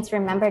and joints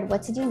remembered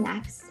what to do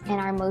next,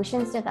 and our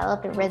motions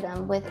developed a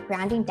rhythm with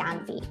grounding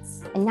down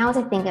beats. And now as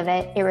I think of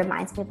it, it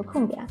reminds me of a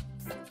cumbia.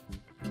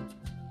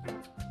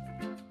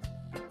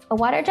 A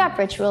water drop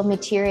ritual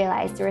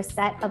materialized through a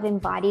set of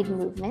embodied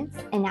movements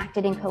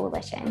enacted in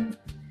coalition,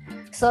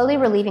 slowly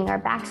relieving our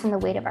backs from the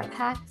weight of our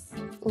packs,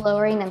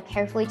 lowering them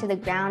carefully to the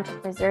ground to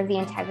preserve the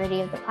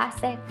integrity of the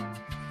plastic,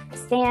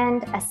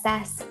 stand,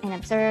 assess, and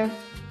observe,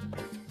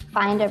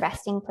 find a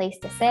resting place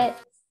to sit,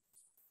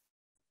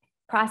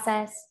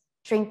 process,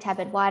 drink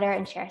tepid water,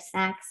 and share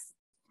snacks.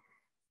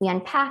 We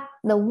unpack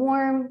the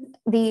warm,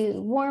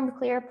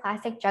 clear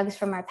plastic jugs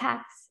from our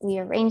packs. We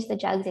arrange the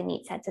jugs in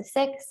neat sets of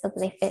 6 so that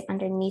they fit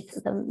underneath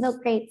the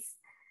milk crates.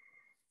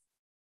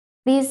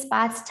 These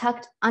spots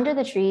tucked under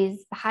the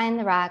trees, behind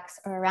the rocks,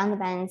 or around the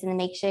bends in the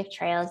makeshift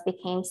trails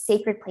became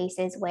sacred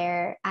places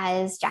where,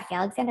 as Jackie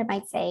Alexander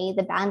might say,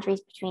 the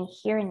boundaries between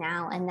here and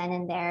now and then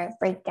and there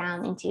break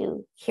down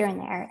into here and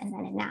there and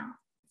then and now.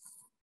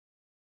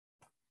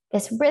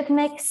 This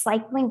rhythmic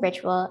cycling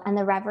ritual and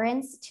the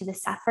reverence to the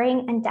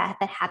suffering and death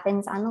that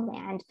happens on the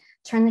land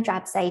turn the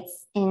drop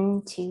sites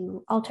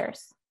into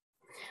altars,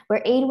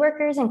 where aid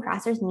workers and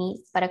crossers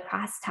meet, but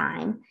across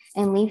time,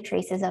 and leave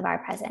traces of our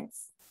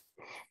presence.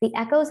 The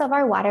echoes of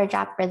our water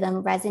drop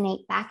rhythm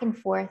resonate back and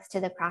forth to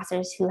the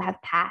crossers who have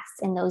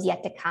passed and those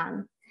yet to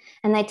come,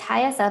 and they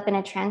tie us up in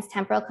a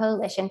trans-temporal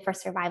coalition for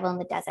survival in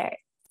the desert.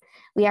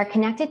 We are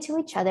connected to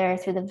each other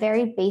through the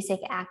very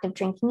basic act of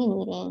drinking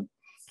and eating,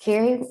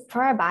 caring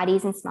for our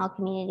bodies in small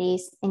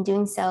communities, and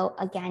doing so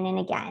again and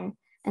again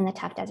in the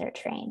tough desert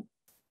terrain.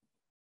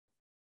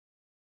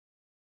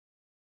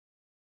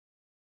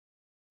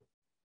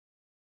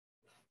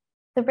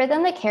 The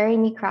rhythm that carried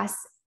me across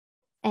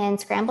and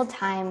scrambled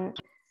time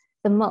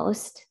the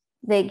most,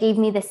 that gave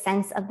me the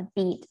sense of the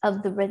beat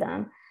of the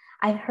rhythm,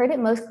 I heard it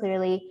most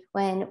clearly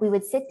when we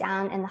would sit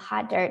down in the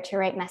hot dirt to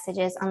write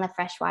messages on the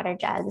freshwater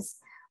jugs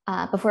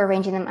before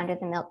arranging them under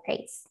the milk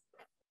crates.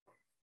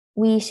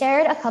 We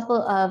shared a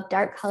couple of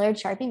dark colored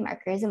Sharpie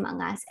markers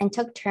among us and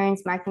took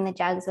turns marking the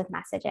jugs with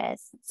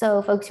messages.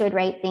 So folks would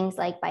write things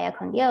like vaya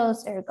con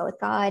Dios, or go with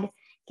God,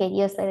 que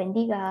Dios le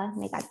bendiga,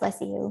 may God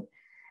bless you,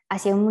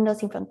 hacia un mundo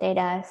sin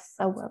fronteras,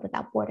 a world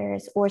without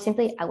borders, or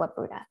simply agua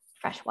pura,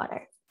 fresh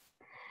water.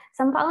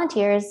 Some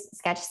volunteers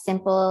sketched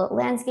simple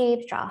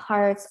landscapes, draw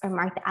hearts, or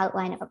mark the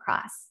outline of a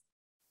cross.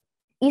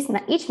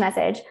 Each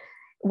message,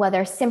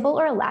 whether simple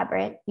or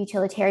elaborate,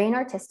 utilitarian or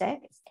artistic,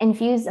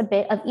 infused a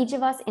bit of each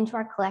of us into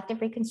our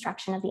collective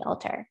reconstruction of the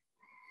altar.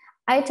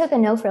 I took a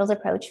no-frills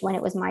approach when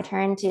it was my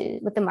turn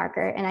with the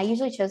marker, and I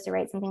usually chose to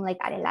write something like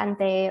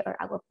adelante or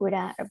agua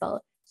pura or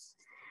both.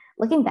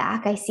 Looking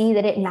back, I see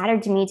that it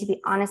mattered to me to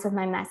be honest with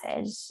my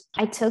message.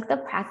 I took the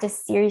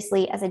practice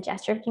seriously as a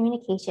gesture of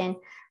communication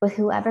with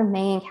whoever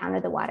may encounter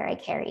the water I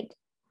carried.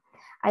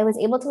 I was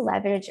able to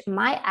leverage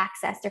my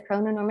access to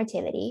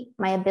chrononormativity,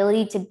 my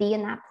ability to be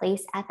in that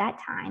place at that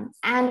time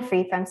and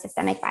free from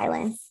systemic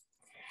violence,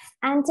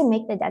 and to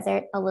make the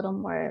desert a little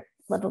more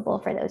livable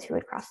for those who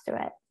would cross through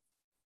it.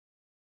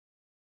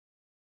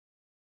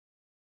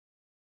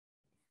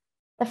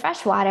 The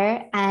fresh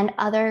water and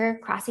other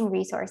crossing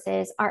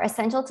resources are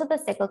essential to the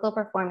cyclical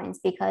performance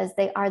because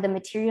they are the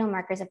material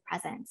markers of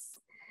presence.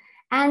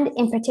 And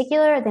in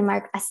particular, they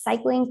mark a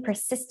cycling,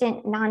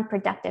 persistent,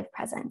 non-productive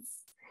presence.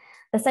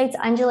 The sites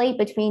undulate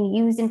between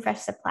used and fresh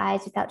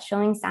supplies without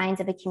showing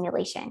signs of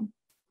accumulation.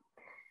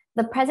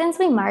 The presence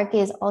we mark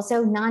is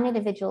also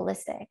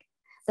non-individualistic.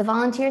 The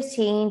volunteers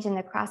change and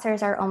the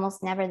crossers are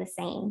almost never the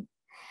same,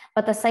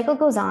 but the cycle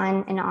goes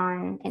on and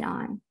on and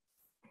on.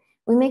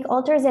 We make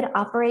altars that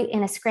operate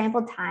in a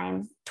scrambled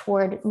time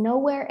toward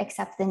nowhere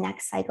except the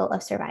next cycle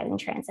of surviving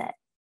transit.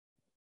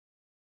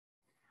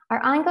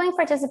 Our ongoing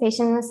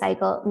participation in the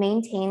cycle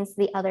maintains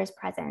the other's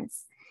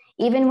presence,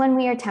 even when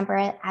we are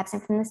temporarily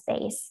absent from the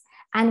space,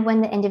 and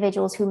when the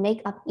individuals who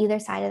make up either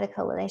side of the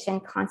coalition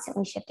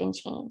constantly shift and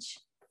change.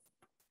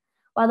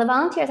 While the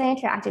volunteers I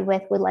interacted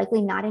with would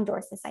likely not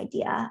endorse this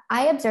idea,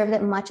 I observed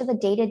that much of the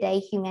day-to-day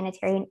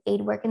humanitarian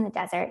aid work in the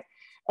desert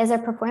is a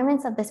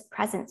performance of this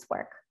presence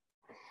work,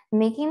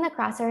 making the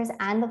crossers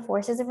and the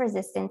forces of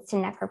resistance to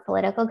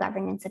necropolitical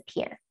governance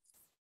appear.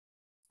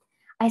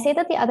 I say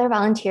that the other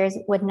volunteers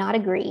would not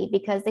agree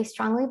because they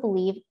strongly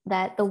believe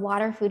that the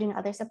water, food, and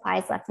other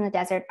supplies left in the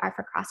desert are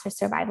for crossers'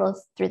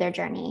 survival through their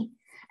journey.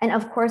 And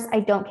of course, I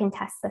don't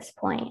contest this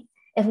point.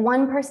 If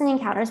one person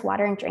encounters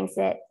water and drinks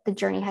it, the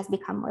journey has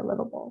become more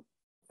livable.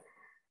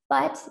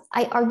 But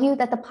I argue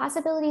that the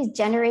possibilities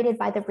generated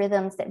by the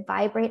rhythms that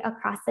vibrate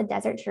across the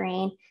desert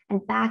terrain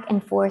and back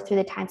and forth through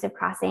the times of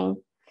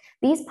crossing,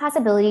 these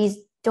possibilities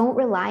don't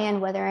rely on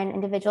whether an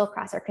individual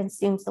crosser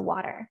consumes the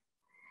water.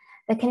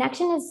 The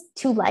connection is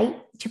too light,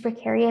 too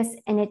precarious,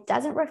 and it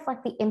doesn't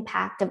reflect the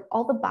impact of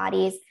all the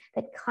bodies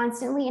that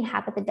constantly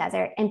inhabit the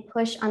desert and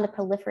push on the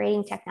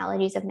proliferating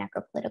technologies of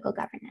necropolitical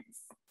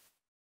governance.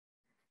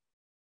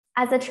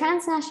 As the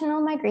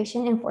transnational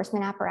migration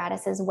enforcement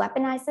apparatuses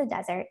weaponize the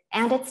desert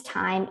and its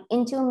time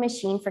into a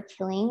machine for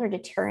killing or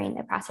deterring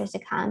the crossers to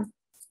come,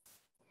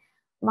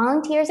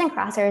 volunteers and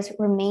crossers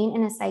remain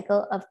in a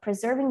cycle of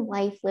preserving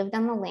life lived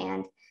on the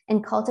land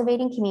and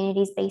cultivating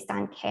communities based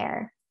on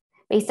care,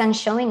 based on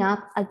showing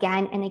up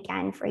again and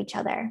again for each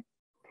other.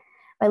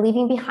 By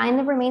leaving behind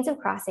the remains of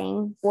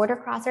crossing, border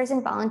crossers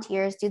and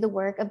volunteers do the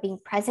work of being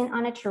present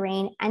on a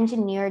terrain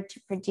engineered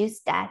to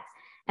produce death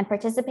and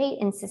participate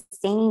in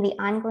sustaining the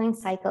ongoing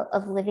cycle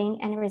of living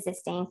and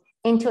resisting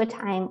into a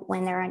time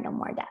when there are no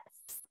more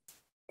deaths.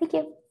 Thank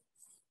you.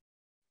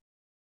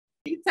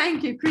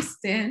 Thank you,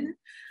 Kristen.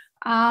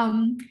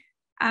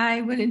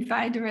 I will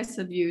invite the rest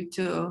of you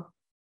to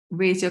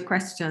raise your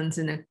questions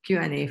in a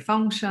Q&A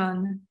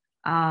function.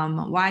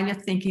 While you're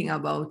thinking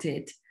about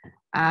it,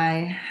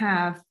 I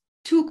have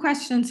 2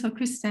 questions for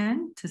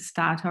Kristen to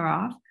start her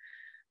off.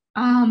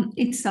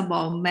 It's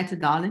about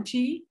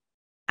methodology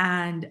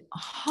and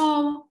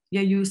how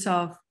your use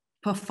of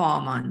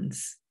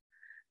performance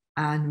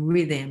and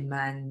rhythm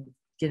and,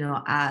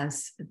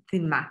 as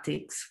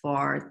thematics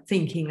for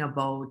thinking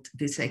about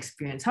this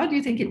experience. How do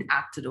you think it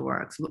adds to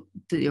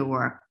your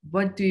work?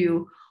 What do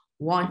you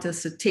want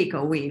us to take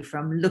away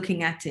from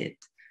looking at it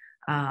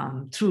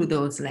through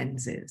those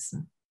lenses?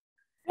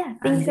 Yeah,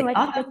 thank you so much.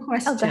 The other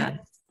question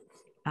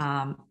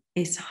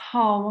is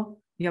how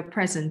your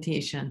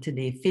presentation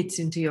today fits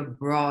into your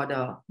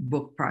broader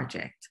book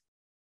project.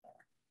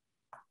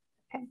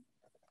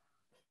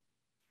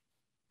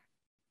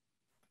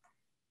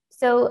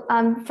 So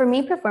for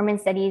me,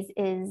 performance studies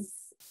is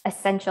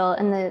essential,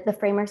 and the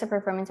frameworks of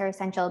performance are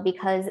essential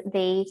because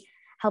they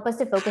help us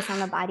to focus on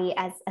the body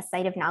as a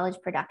site of knowledge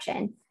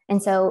production.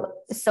 And so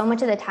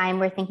much of the time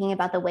we're thinking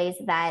about the ways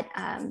that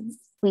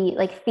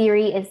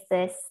theory is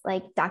this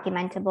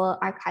documentable,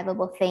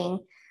 archivable thing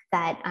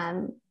that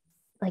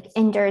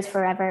endures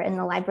forever in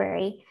the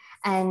library,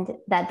 and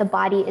that the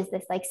body is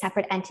this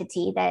separate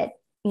entity that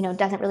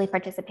doesn't really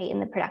participate in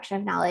the production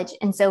of knowledge.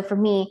 And so for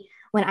me,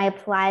 when I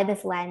apply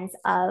this lens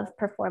of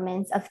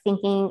performance, of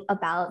thinking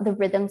about the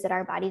rhythms that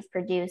our bodies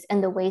produce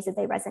and the ways that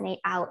they resonate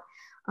out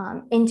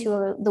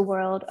into the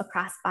world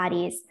across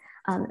bodies,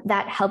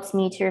 that helps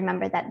me to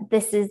remember that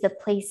this is the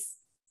place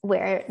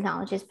where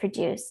knowledge is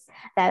produced,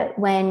 that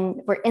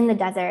when we're in the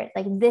desert,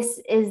 this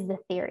is the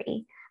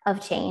theory of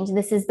change.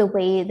 This is the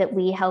way that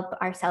we help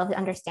ourselves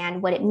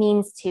understand what it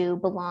means to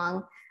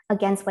belong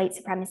against white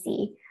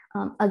supremacy,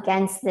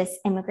 against this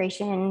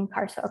immigration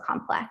carceral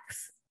complex.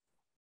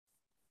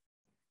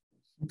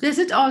 Does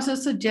it also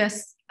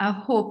suggest a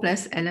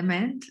hopeless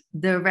element?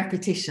 The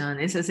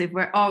repetition, it's as if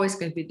we're always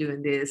going to be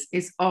doing this.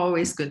 It's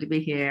always going to be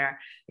here.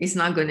 It's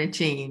not going to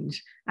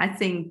change. I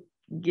think,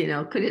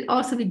 could it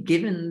also be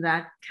given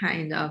that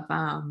kind of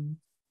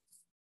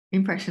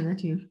impression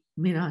that you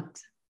may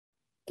not?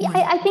 Yeah,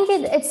 I think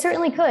it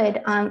certainly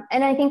could. And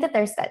I think that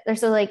there's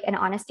an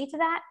honesty to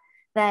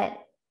that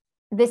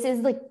this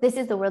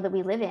is the world that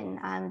we live in.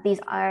 These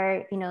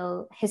are,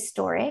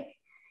 historic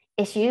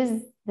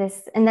issues.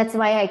 And that's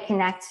why I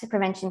connect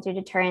prevention through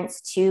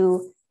deterrence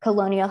to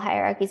colonial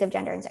hierarchies of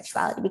gender and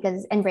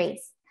sexuality and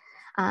race.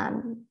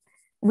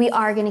 We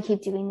are going to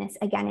keep doing this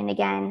again and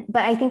again.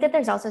 But I think that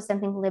there's also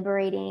something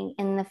liberating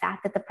in the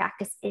fact that the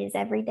practice is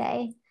every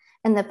day,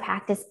 and the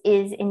practice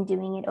is in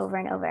doing it over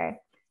and over.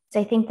 So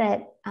I think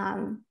that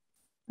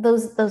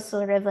those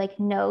sort of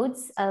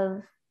nodes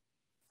of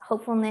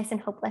hopefulness and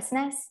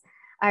hopelessness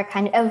are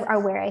are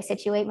where I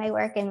situate my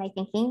work and my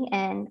thinking,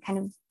 and kind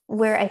of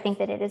where I think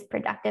that it is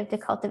productive to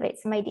cultivate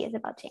some ideas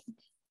about change.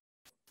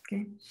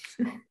 Okay,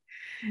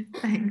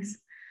 thanks.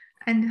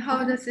 And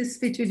how does this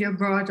fit with your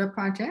broader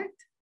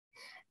project?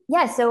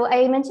 Yeah, so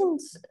I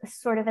mentioned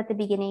sort of at the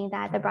beginning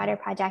that the broader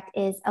project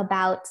is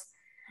about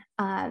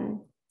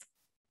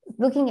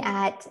looking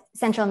at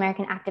Central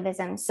American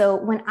activism. So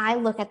when I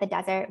look at the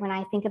desert, when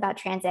I think about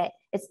transit,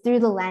 it's through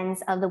the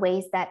lens of the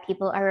ways that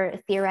people are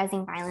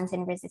theorizing violence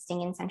and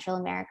resisting in Central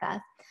America.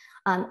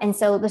 And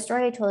so the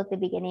story I told at the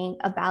beginning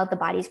about the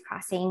bodies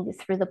crossing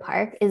through the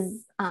park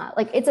is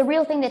it's a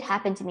real thing that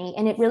happened to me.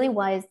 And it really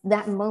was,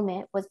 that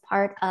moment was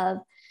part of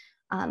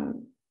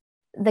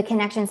the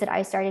connections that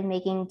I started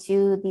making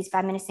to these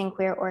feminist and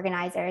queer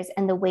organizers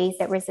and the ways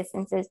that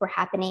resistances were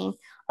happening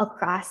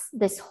across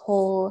this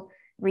whole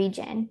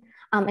region.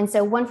 And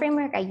so one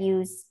framework I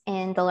use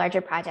in the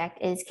larger project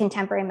is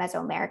contemporary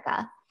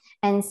Mesoamerica.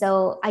 And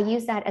so I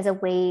use that as a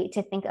way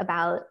to think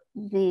about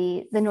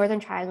the Northern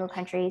Triangle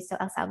countries, so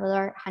El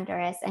Salvador,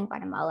 Honduras, and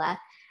Guatemala,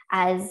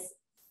 as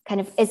kind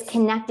of is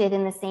connected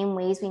in the same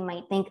ways we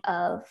might think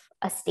of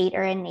a state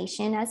or a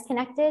nation as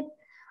connected.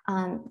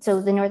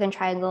 So the Northern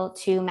Triangle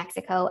to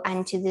Mexico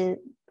and to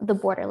the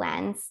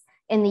borderlands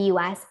in the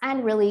US,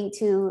 and really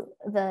to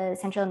the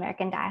Central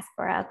American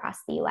diaspora across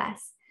the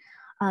US.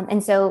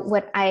 And so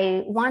what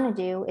I want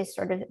to do is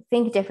sort of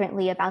think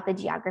differently about the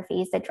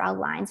geographies that draw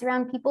lines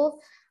around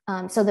people,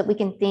 so that we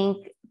can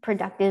think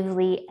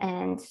productively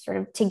and sort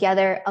of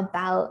together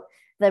about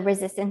the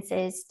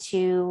resistances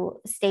to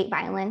state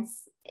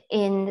violence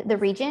in the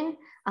region,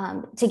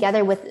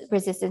 together with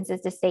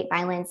resistances to state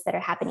violence that are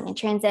happening in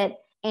transit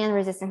and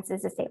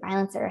resistances to state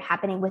violence that are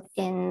happening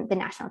within the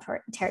national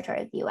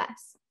territory of the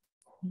US.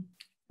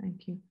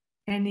 Thank you.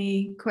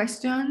 Any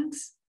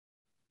questions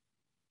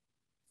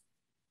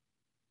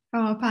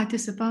from our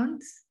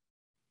participants?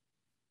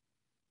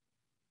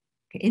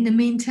 Okay. In the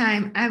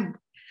meantime,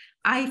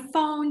 I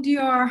found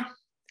your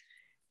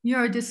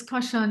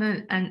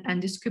discussion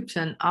and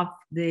description of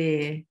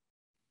the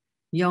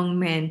young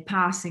men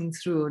passing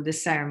through the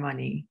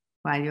ceremony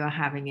while you're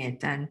having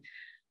it, and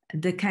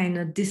the kind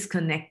of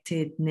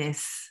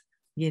disconnectedness,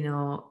 you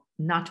know,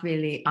 not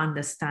really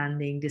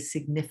understanding the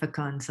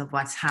significance of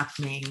what's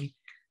happening,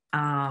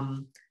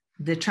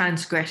 the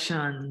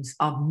transgressions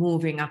of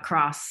moving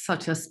across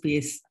such a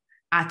space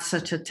at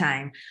such a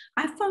time.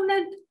 I found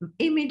that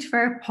image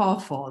very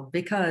powerful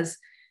because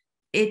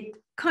it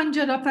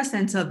conjured up a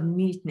sense of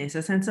neatness,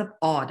 a sense of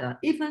order,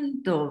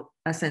 even though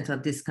a sense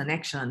of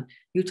disconnection.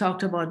 You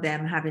talked about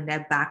them having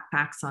their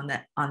backpacks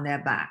on their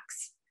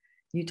backs.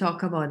 You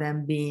talk about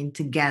them being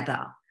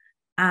together.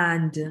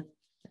 And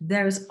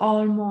there's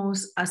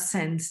almost a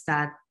sense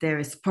that there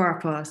is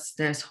purpose,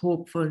 there's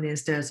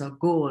hopefulness, there's a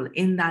goal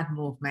in that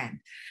movement.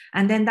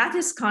 And then that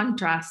is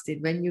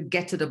contrasted when you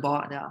get to the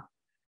border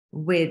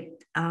with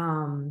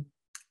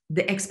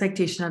the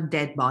expectation of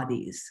dead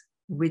bodies,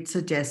 which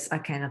suggests a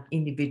kind of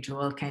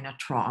individual kind of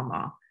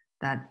trauma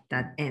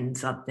that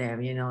ends up there.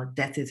 You know,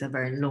 death is a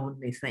very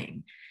lonely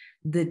thing.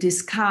 The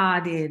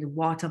discarded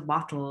water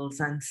bottles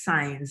and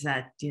signs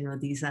that, you know,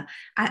 these are,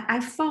 I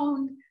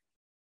found,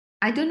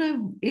 I don't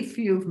know if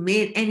you've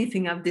made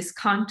anything of this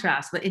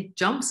contrast, but it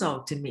jumps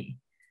out to me.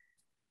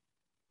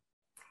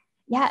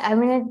 Yeah,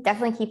 I'm going to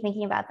definitely keep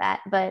thinking about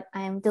that, but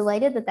I'm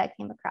delighted that that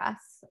came across,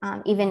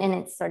 even in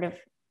its sort of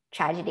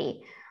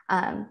tragedy,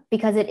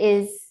 because it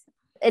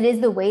is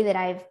the way that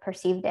I've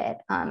perceived it.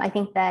 I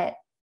think that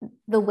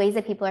the ways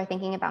that people are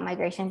thinking about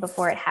migration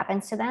before it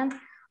happens to them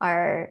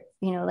are,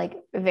 you know, like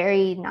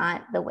very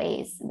not the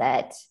ways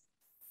that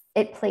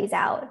it plays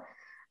out.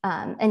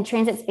 And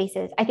transit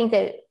spaces, I think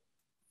that,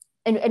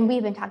 and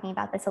we've been talking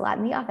about this a lot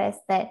in the office,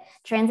 that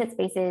transit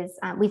spaces,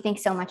 we think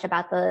so much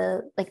about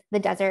the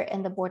desert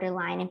and the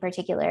borderline in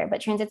particular,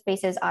 but transit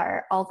spaces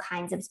are all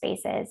kinds of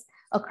spaces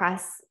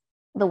across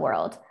the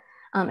world.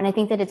 And I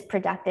think that it's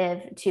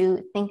productive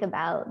to think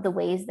about the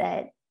ways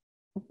that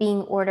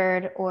being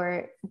ordered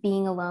or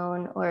being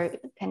alone or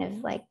kind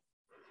of like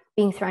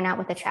being thrown out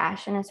with the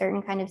trash in a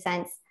certain kind of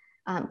sense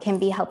can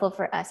be helpful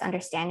for us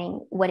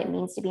understanding what it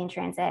means to be in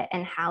transit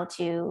and how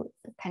to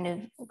kind of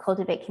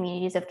cultivate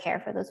communities of care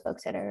for those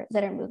folks that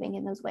are moving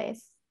in those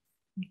ways.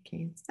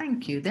 Okay,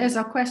 thank you. There's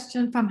a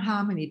question from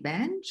Harmony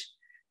Bench.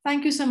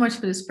 Thank you so much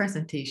for this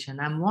presentation.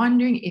 I'm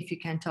wondering if you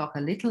can talk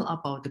a little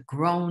about the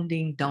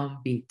grounding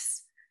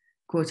downbeats,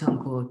 quote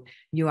unquote,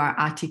 you are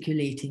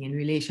articulating in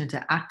relation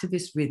to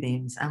activist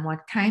rhythms and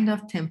what kind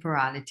of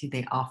temporality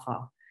they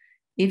offer.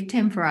 If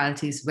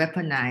temporality is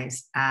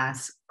weaponized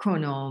as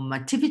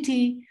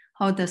chronomativity,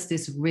 how does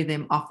this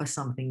rhythm offer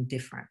something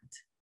different?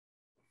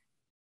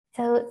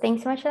 So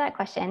thanks so much for that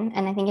question.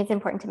 And I think it's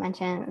important to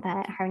mention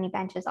that Harmony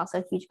Bench is also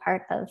a huge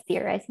part of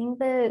theorizing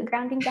the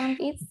grounding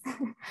downbeats.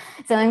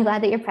 So I'm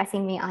glad that you're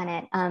pressing me on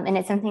it. And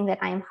it's something that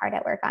I'm hard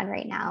at work on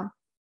right now.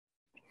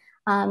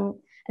 And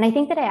I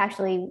think that I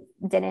actually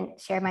didn't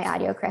share my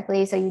audio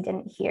correctly. So you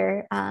didn't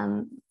hear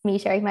me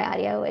sharing my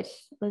audio, which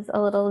was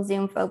a little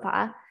Zoom faux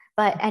pas.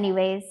 But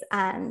anyways,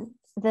 I'm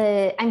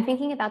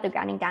thinking about the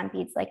grounding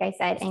downbeats, like I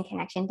said, in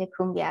connection to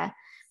cumbia,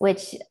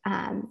 which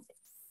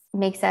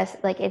makes us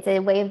like, it's a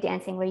way of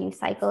dancing where you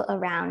cycle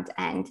around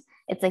and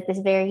it's like this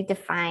very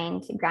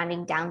defined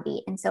grounding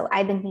downbeat. And so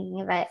I've been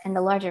thinking of it in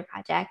the larger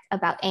project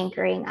about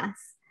anchoring us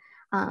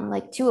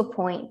like to a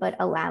point, but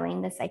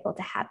allowing the cycle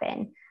to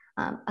happen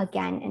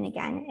again and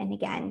again and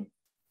again.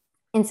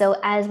 And so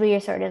as we are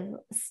sort of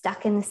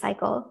stuck in the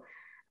cycle,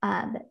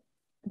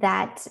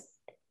 that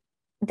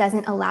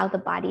doesn't allow the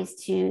bodies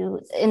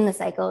in the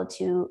cycle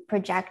to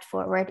project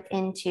forward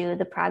into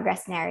the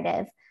progress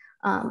narrative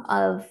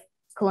of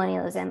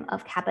colonialism,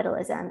 of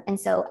capitalism. And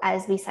so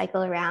as we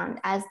cycle around,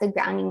 as the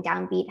grounding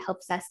downbeat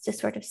helps us to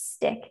sort of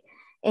stick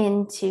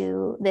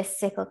into this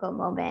cyclical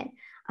moment,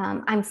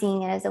 I'm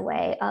seeing it as a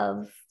way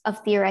of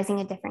theorizing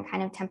a different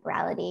kind of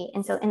temporality.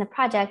 And so in the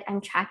project,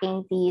 I'm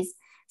tracking these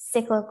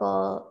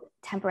cyclical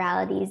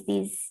temporalities,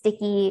 these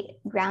sticky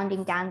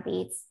grounding down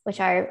beats, which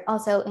are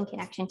also in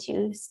connection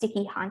to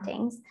sticky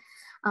hauntings,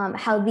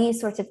 how these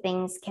sorts of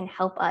things can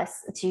help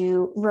us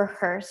to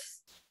rehearse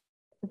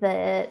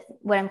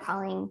what I'm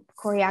calling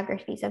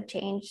choreographies of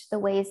change, the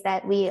ways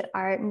that we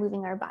are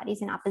moving our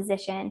bodies in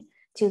opposition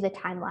to the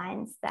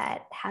timelines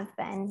that have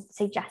been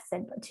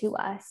suggested to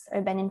us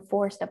or been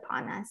enforced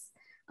upon us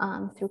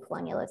through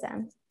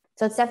colonialism.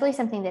 So it's definitely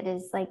something that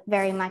is like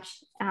very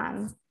much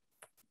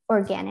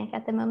organic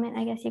at the moment,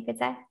 I guess you could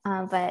say.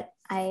 But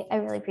I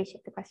really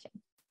appreciate the question.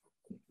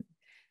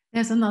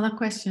 There's another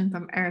question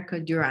from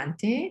Erica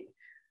Durante.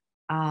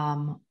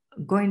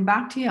 Going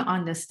back to your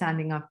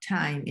understanding of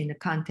time in the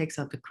context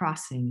of the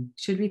crossing,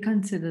 should we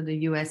consider the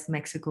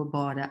US-Mexico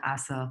border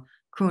as a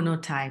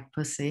chronotype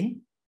per se?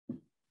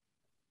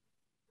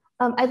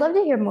 I'd love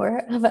to hear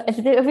more about, if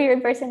you're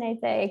in person,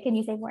 I'd say, can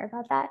you say more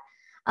about that?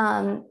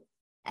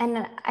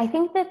 And I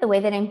think that the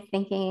way that I'm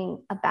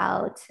thinking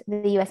about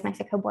the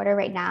US-Mexico border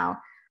right now,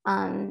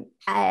 and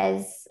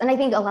I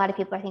think a lot of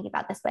people are thinking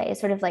about this way, is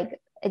sort of like,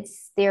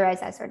 it's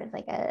theorized as sort of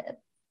like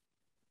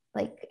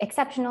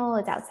exceptional,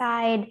 it's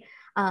outside,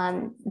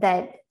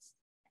 that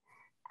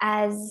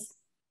as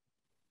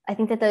I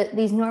think that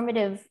these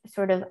normative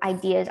sort of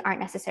ideas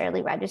aren't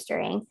necessarily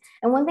registering.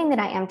 And one thing that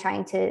I am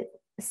trying to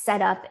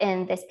set up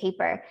in this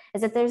paper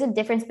is that there's a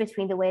difference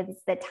between the ways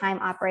that time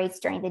operates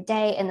during the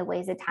day and the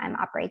ways that time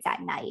operates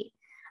at night.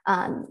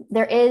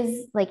 There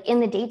is, like, in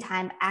the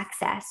daytime,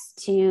 access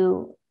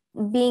to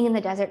being in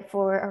the desert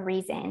for a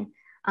reason,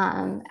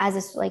 as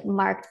is like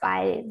marked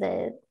by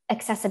the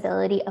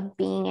accessibility of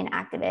being an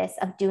activist,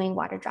 of doing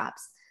water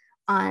drops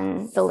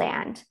on the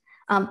land.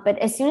 But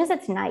as soon as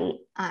it's night,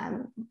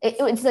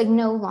 it's like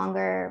no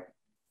longer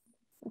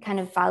kind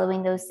of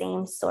following those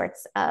same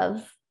sorts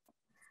of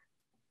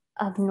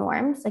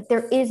norms. Like,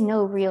 there is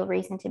no real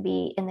reason to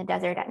be in the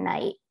desert at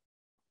night,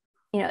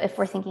 you know, if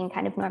we're thinking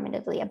kind of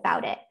normatively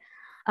about it.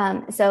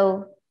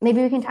 So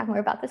maybe we can talk more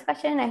about this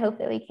question. I hope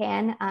that we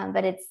can,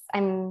 but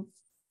I'm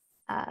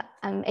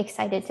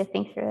excited to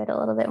think through it a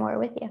little bit more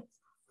with you.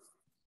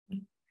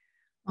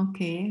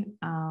 Okay,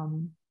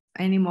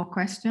 any more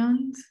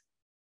questions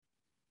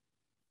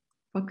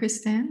for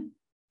Kristen?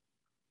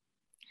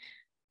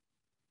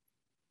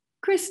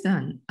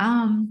 Kristen,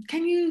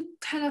 can you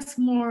tell us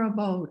more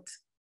about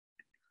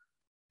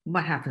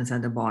what happens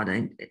at the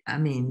border? I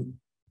mean,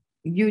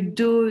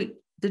 the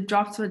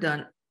drops were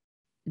done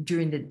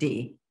during the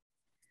day.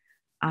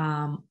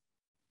 Why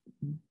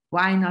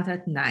not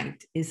at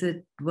night?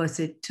 Was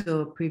it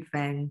to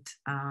prevent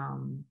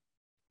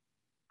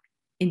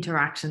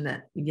interaction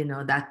that, you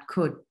know, that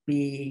could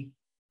be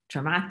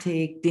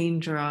traumatic,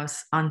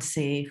 dangerous,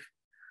 unsafe?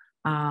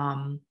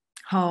 What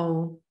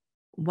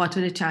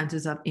are the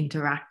chances of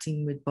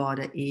interacting with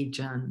border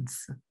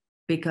agents?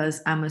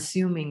 Because I'm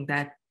assuming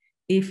that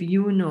if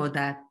you know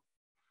that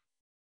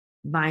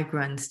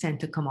migrants tend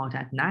to come out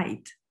at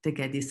night to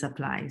get these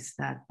supplies,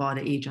 that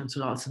border agents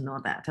will also know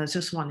that. I was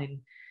just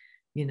wondering,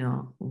 you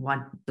know, what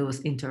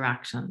those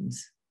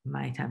interactions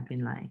might have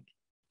been like.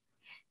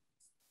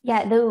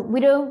 Yeah,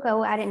 we don't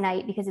go out at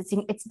night because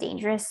it's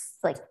dangerous,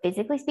 like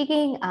physically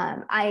speaking.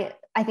 I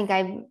think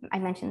I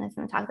mentioned this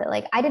in the talk, that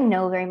like I didn't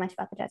know very much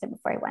about the desert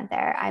before I went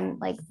there. I'm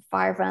like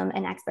far from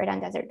an expert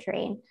on desert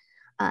terrain,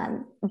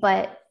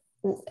 but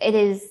it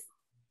is,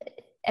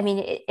 I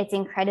mean, it's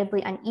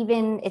incredibly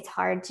uneven. It's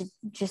hard to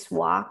just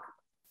walk,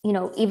 you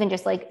know, even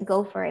just like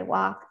go for a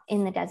walk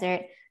in the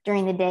desert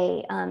during the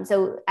day.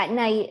 So at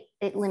night,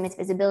 it limits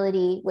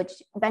visibility, which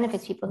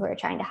benefits people who are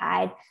trying to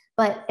hide.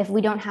 But if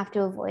we don't have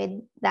to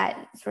avoid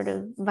that sort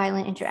of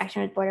violent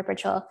interaction with Border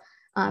Patrol,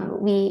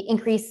 we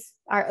increase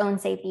our own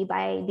safety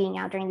by being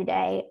out during the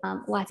day.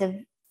 Lots of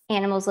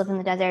animals live in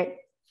the desert.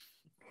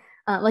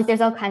 Like,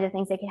 there's all kinds of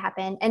things that could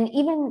happen. And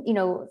even, you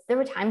know, there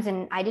were times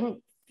when I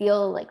didn't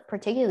feel like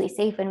particularly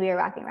safe when we were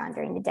walking around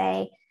during the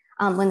day,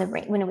 when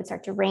it would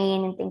start to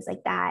rain and things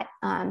like that.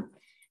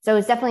 So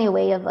it's definitely a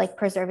way of like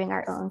preserving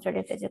our own sort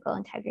of physical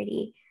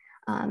integrity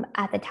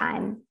at the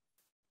time.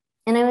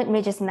 And I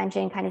may just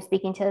mention, kind of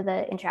speaking to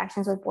the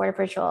interactions with Border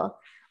Patrol,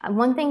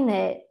 one thing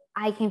that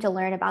I came to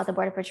learn about the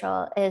Border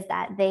Patrol is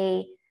that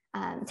they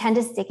tend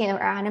to stick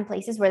around in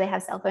places where they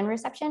have cell phone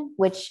reception,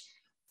 which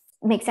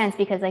makes sense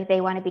because like they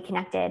want to be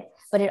connected,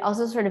 but it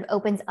also sort of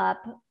opens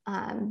up,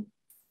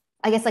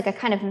 I guess, like a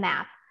kind of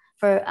map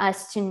for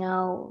us to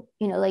know,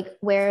 you know, like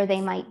where they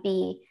might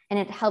be. And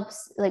it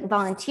helps like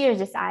volunteers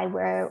decide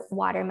where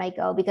water might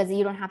go, because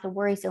you don't have to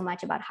worry so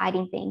much about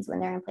hiding things when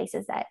they're in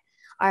places that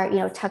are, you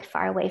know, tucked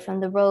far away from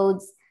the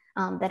roads,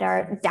 that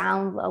are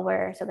down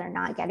lower, so they're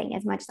not getting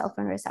as much cell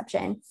phone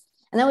reception.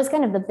 And that was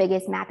kind of the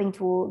biggest mapping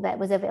tool that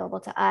was available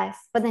to us.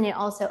 But then it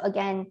also,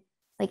 again,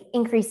 like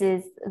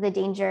increases the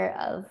danger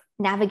of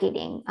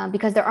navigating,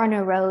 because there are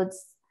no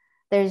roads,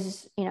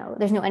 there's no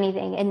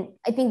anything. And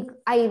I think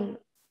I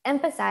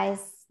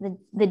emphasize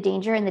the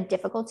danger and the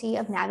difficulty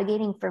of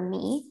navigating for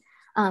me,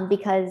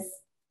 because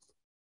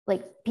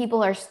like people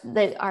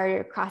that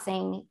are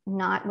crossing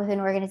not with an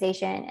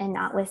organization and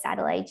not with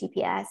satellite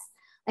GPS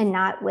and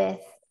not with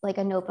like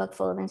a notebook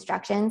full of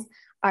instructions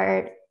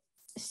are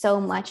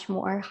so much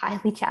more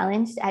highly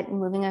challenged at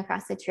moving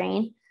across the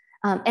terrain.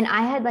 And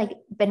I had like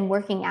been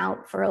working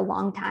out for a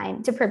long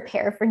time to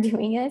prepare for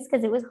doing this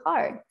because it was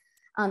hard.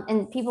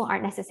 And people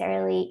aren't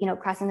necessarily, you know,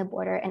 crossing the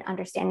border and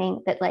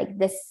understanding that like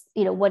this,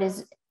 you know, what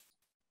is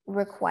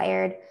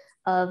required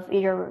of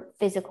your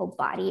physical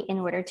body in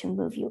order to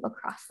move you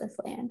across this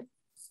land.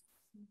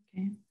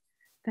 Okay,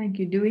 thank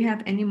you. Do we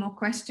have any more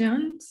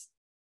questions?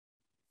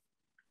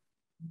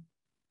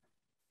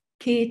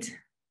 Kate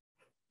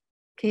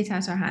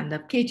has her hand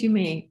up. Kate, you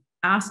may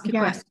ask a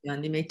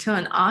question. You may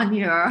turn on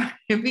your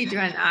video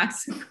and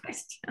ask a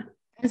question.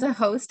 As a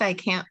host, I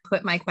can't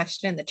put my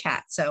question in the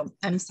chat, so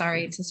I'm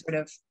sorry to sort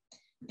of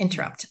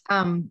interrupt.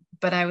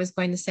 But I was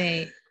going to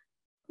say,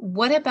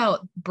 what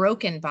about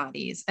broken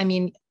bodies? I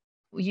mean,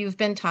 you've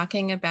been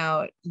talking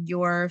about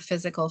your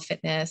physical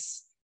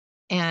fitness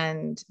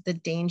and the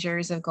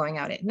dangers of going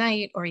out at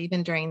night or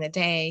even during the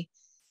day.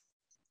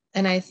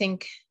 And I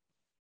think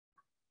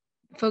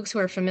folks who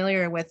are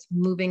familiar with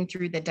moving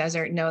through the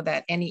desert know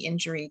that any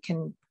injury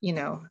can, you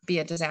know, be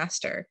a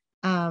disaster.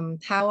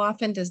 How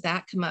often does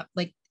that come up?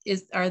 Like,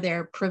 are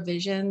there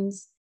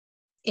provisions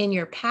in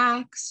your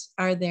packs?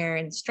 Are there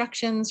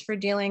instructions for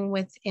dealing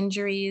with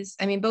injuries?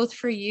 I mean, both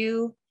for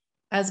you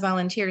as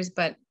volunteers,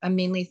 but I'm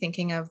mainly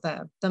thinking of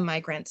the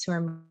migrants who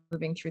are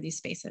moving through these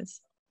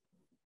spaces.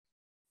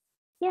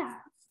 Yeah.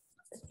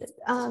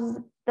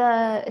 So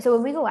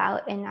when we go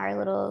out in our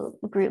little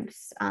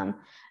groups,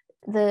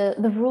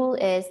 the rule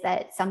is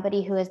that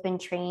somebody who has been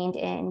trained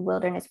in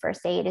wilderness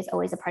first aid is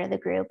always a part of the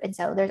group. And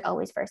so there's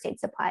always first aid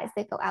supplies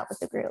that go out with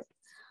the group.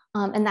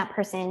 And that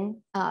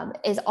person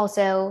is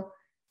also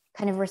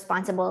kind of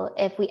responsible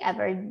if we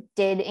ever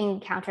did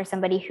encounter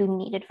somebody who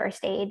needed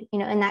first aid, you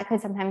know, and that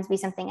could sometimes be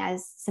something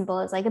as simple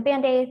as like a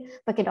Band-Aid,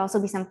 but could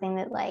also be something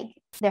that like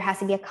there has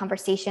to be a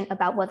conversation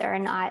about whether or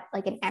not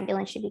like an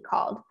ambulance should be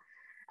called.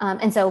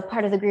 And so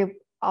part of the group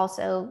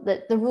also,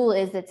 the rule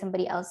is that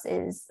somebody else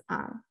is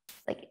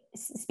like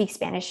speaks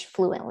Spanish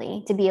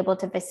fluently to be able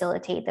to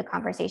facilitate the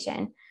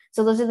conversation.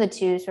 So those are the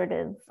two sort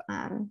of,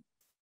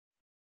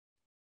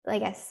 I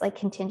guess, like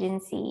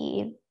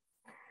contingency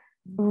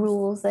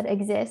rules that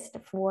exist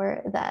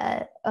for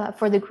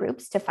the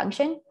groups to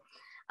function.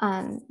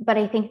 But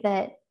I think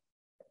that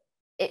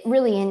it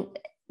really,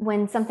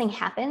 when something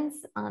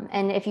happens,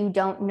 and if you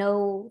don't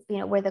know, you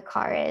know, where the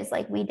car is,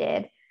 like we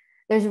did,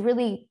 it's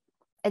really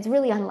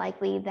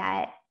unlikely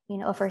that, you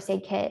know, a first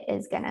aid kit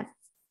is gonna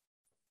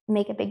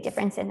make a big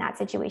difference in that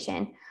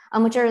situation,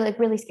 which are like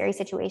really scary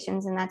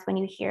situations. And that's when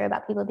you hear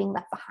about people being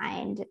left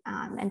behind,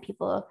 and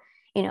people,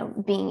 you know,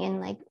 being in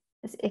like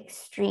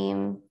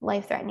extreme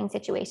life-threatening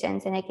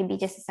situations. And it can be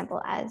just as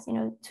simple as, you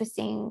know,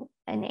 twisting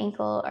an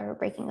ankle or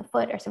breaking a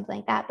foot or something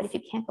like that. But if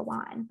you can't go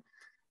on,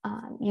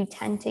 you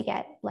tend to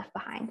get left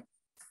behind.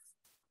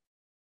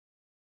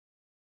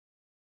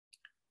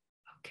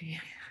 Okay,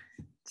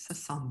 it's a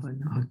somber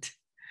note.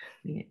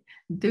 Yeah.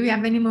 Do we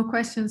have any more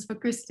questions for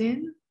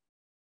Kristen?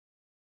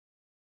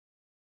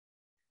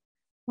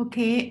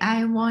 Okay,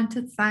 I want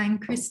to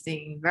thank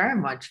Kristen very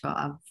much for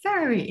a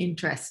very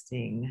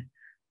interesting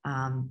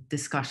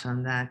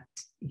discussion that,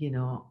 you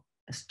know,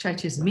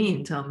 stretches me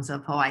in terms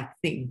of how I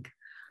think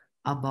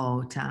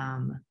about,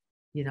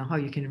 you know, how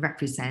you can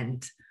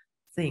represent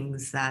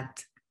things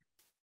that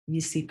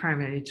you see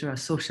primarily through a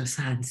social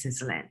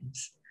sciences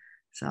lens.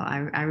 So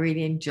I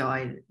really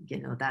enjoyed,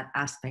 you know, that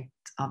aspect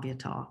of your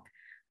talk.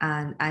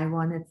 And I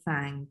want to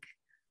thank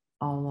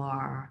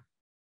our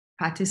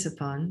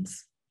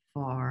participants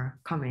for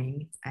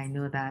coming. I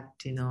know that,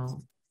 you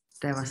know,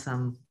 there were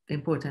some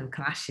important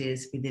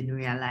clashes we didn't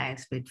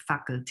realize with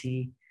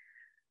faculty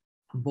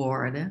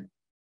board,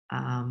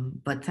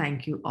 but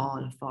thank you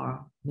all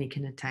for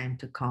making the time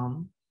to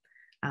come.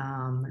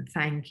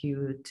 Thank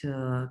you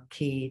to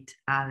Kate,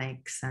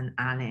 Alex, and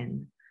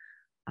Alan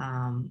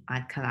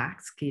at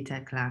CALAX, Kate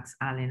at CALAX,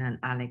 Alan and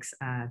Alex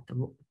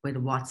with the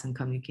Watson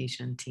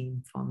Communication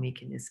team for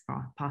making this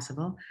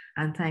possible.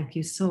 And thank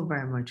you so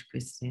very much,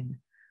 Kristen,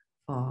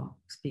 for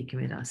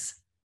speaking with us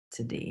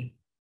today.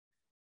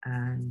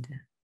 And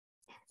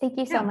thank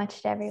you so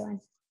much to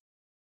everyone.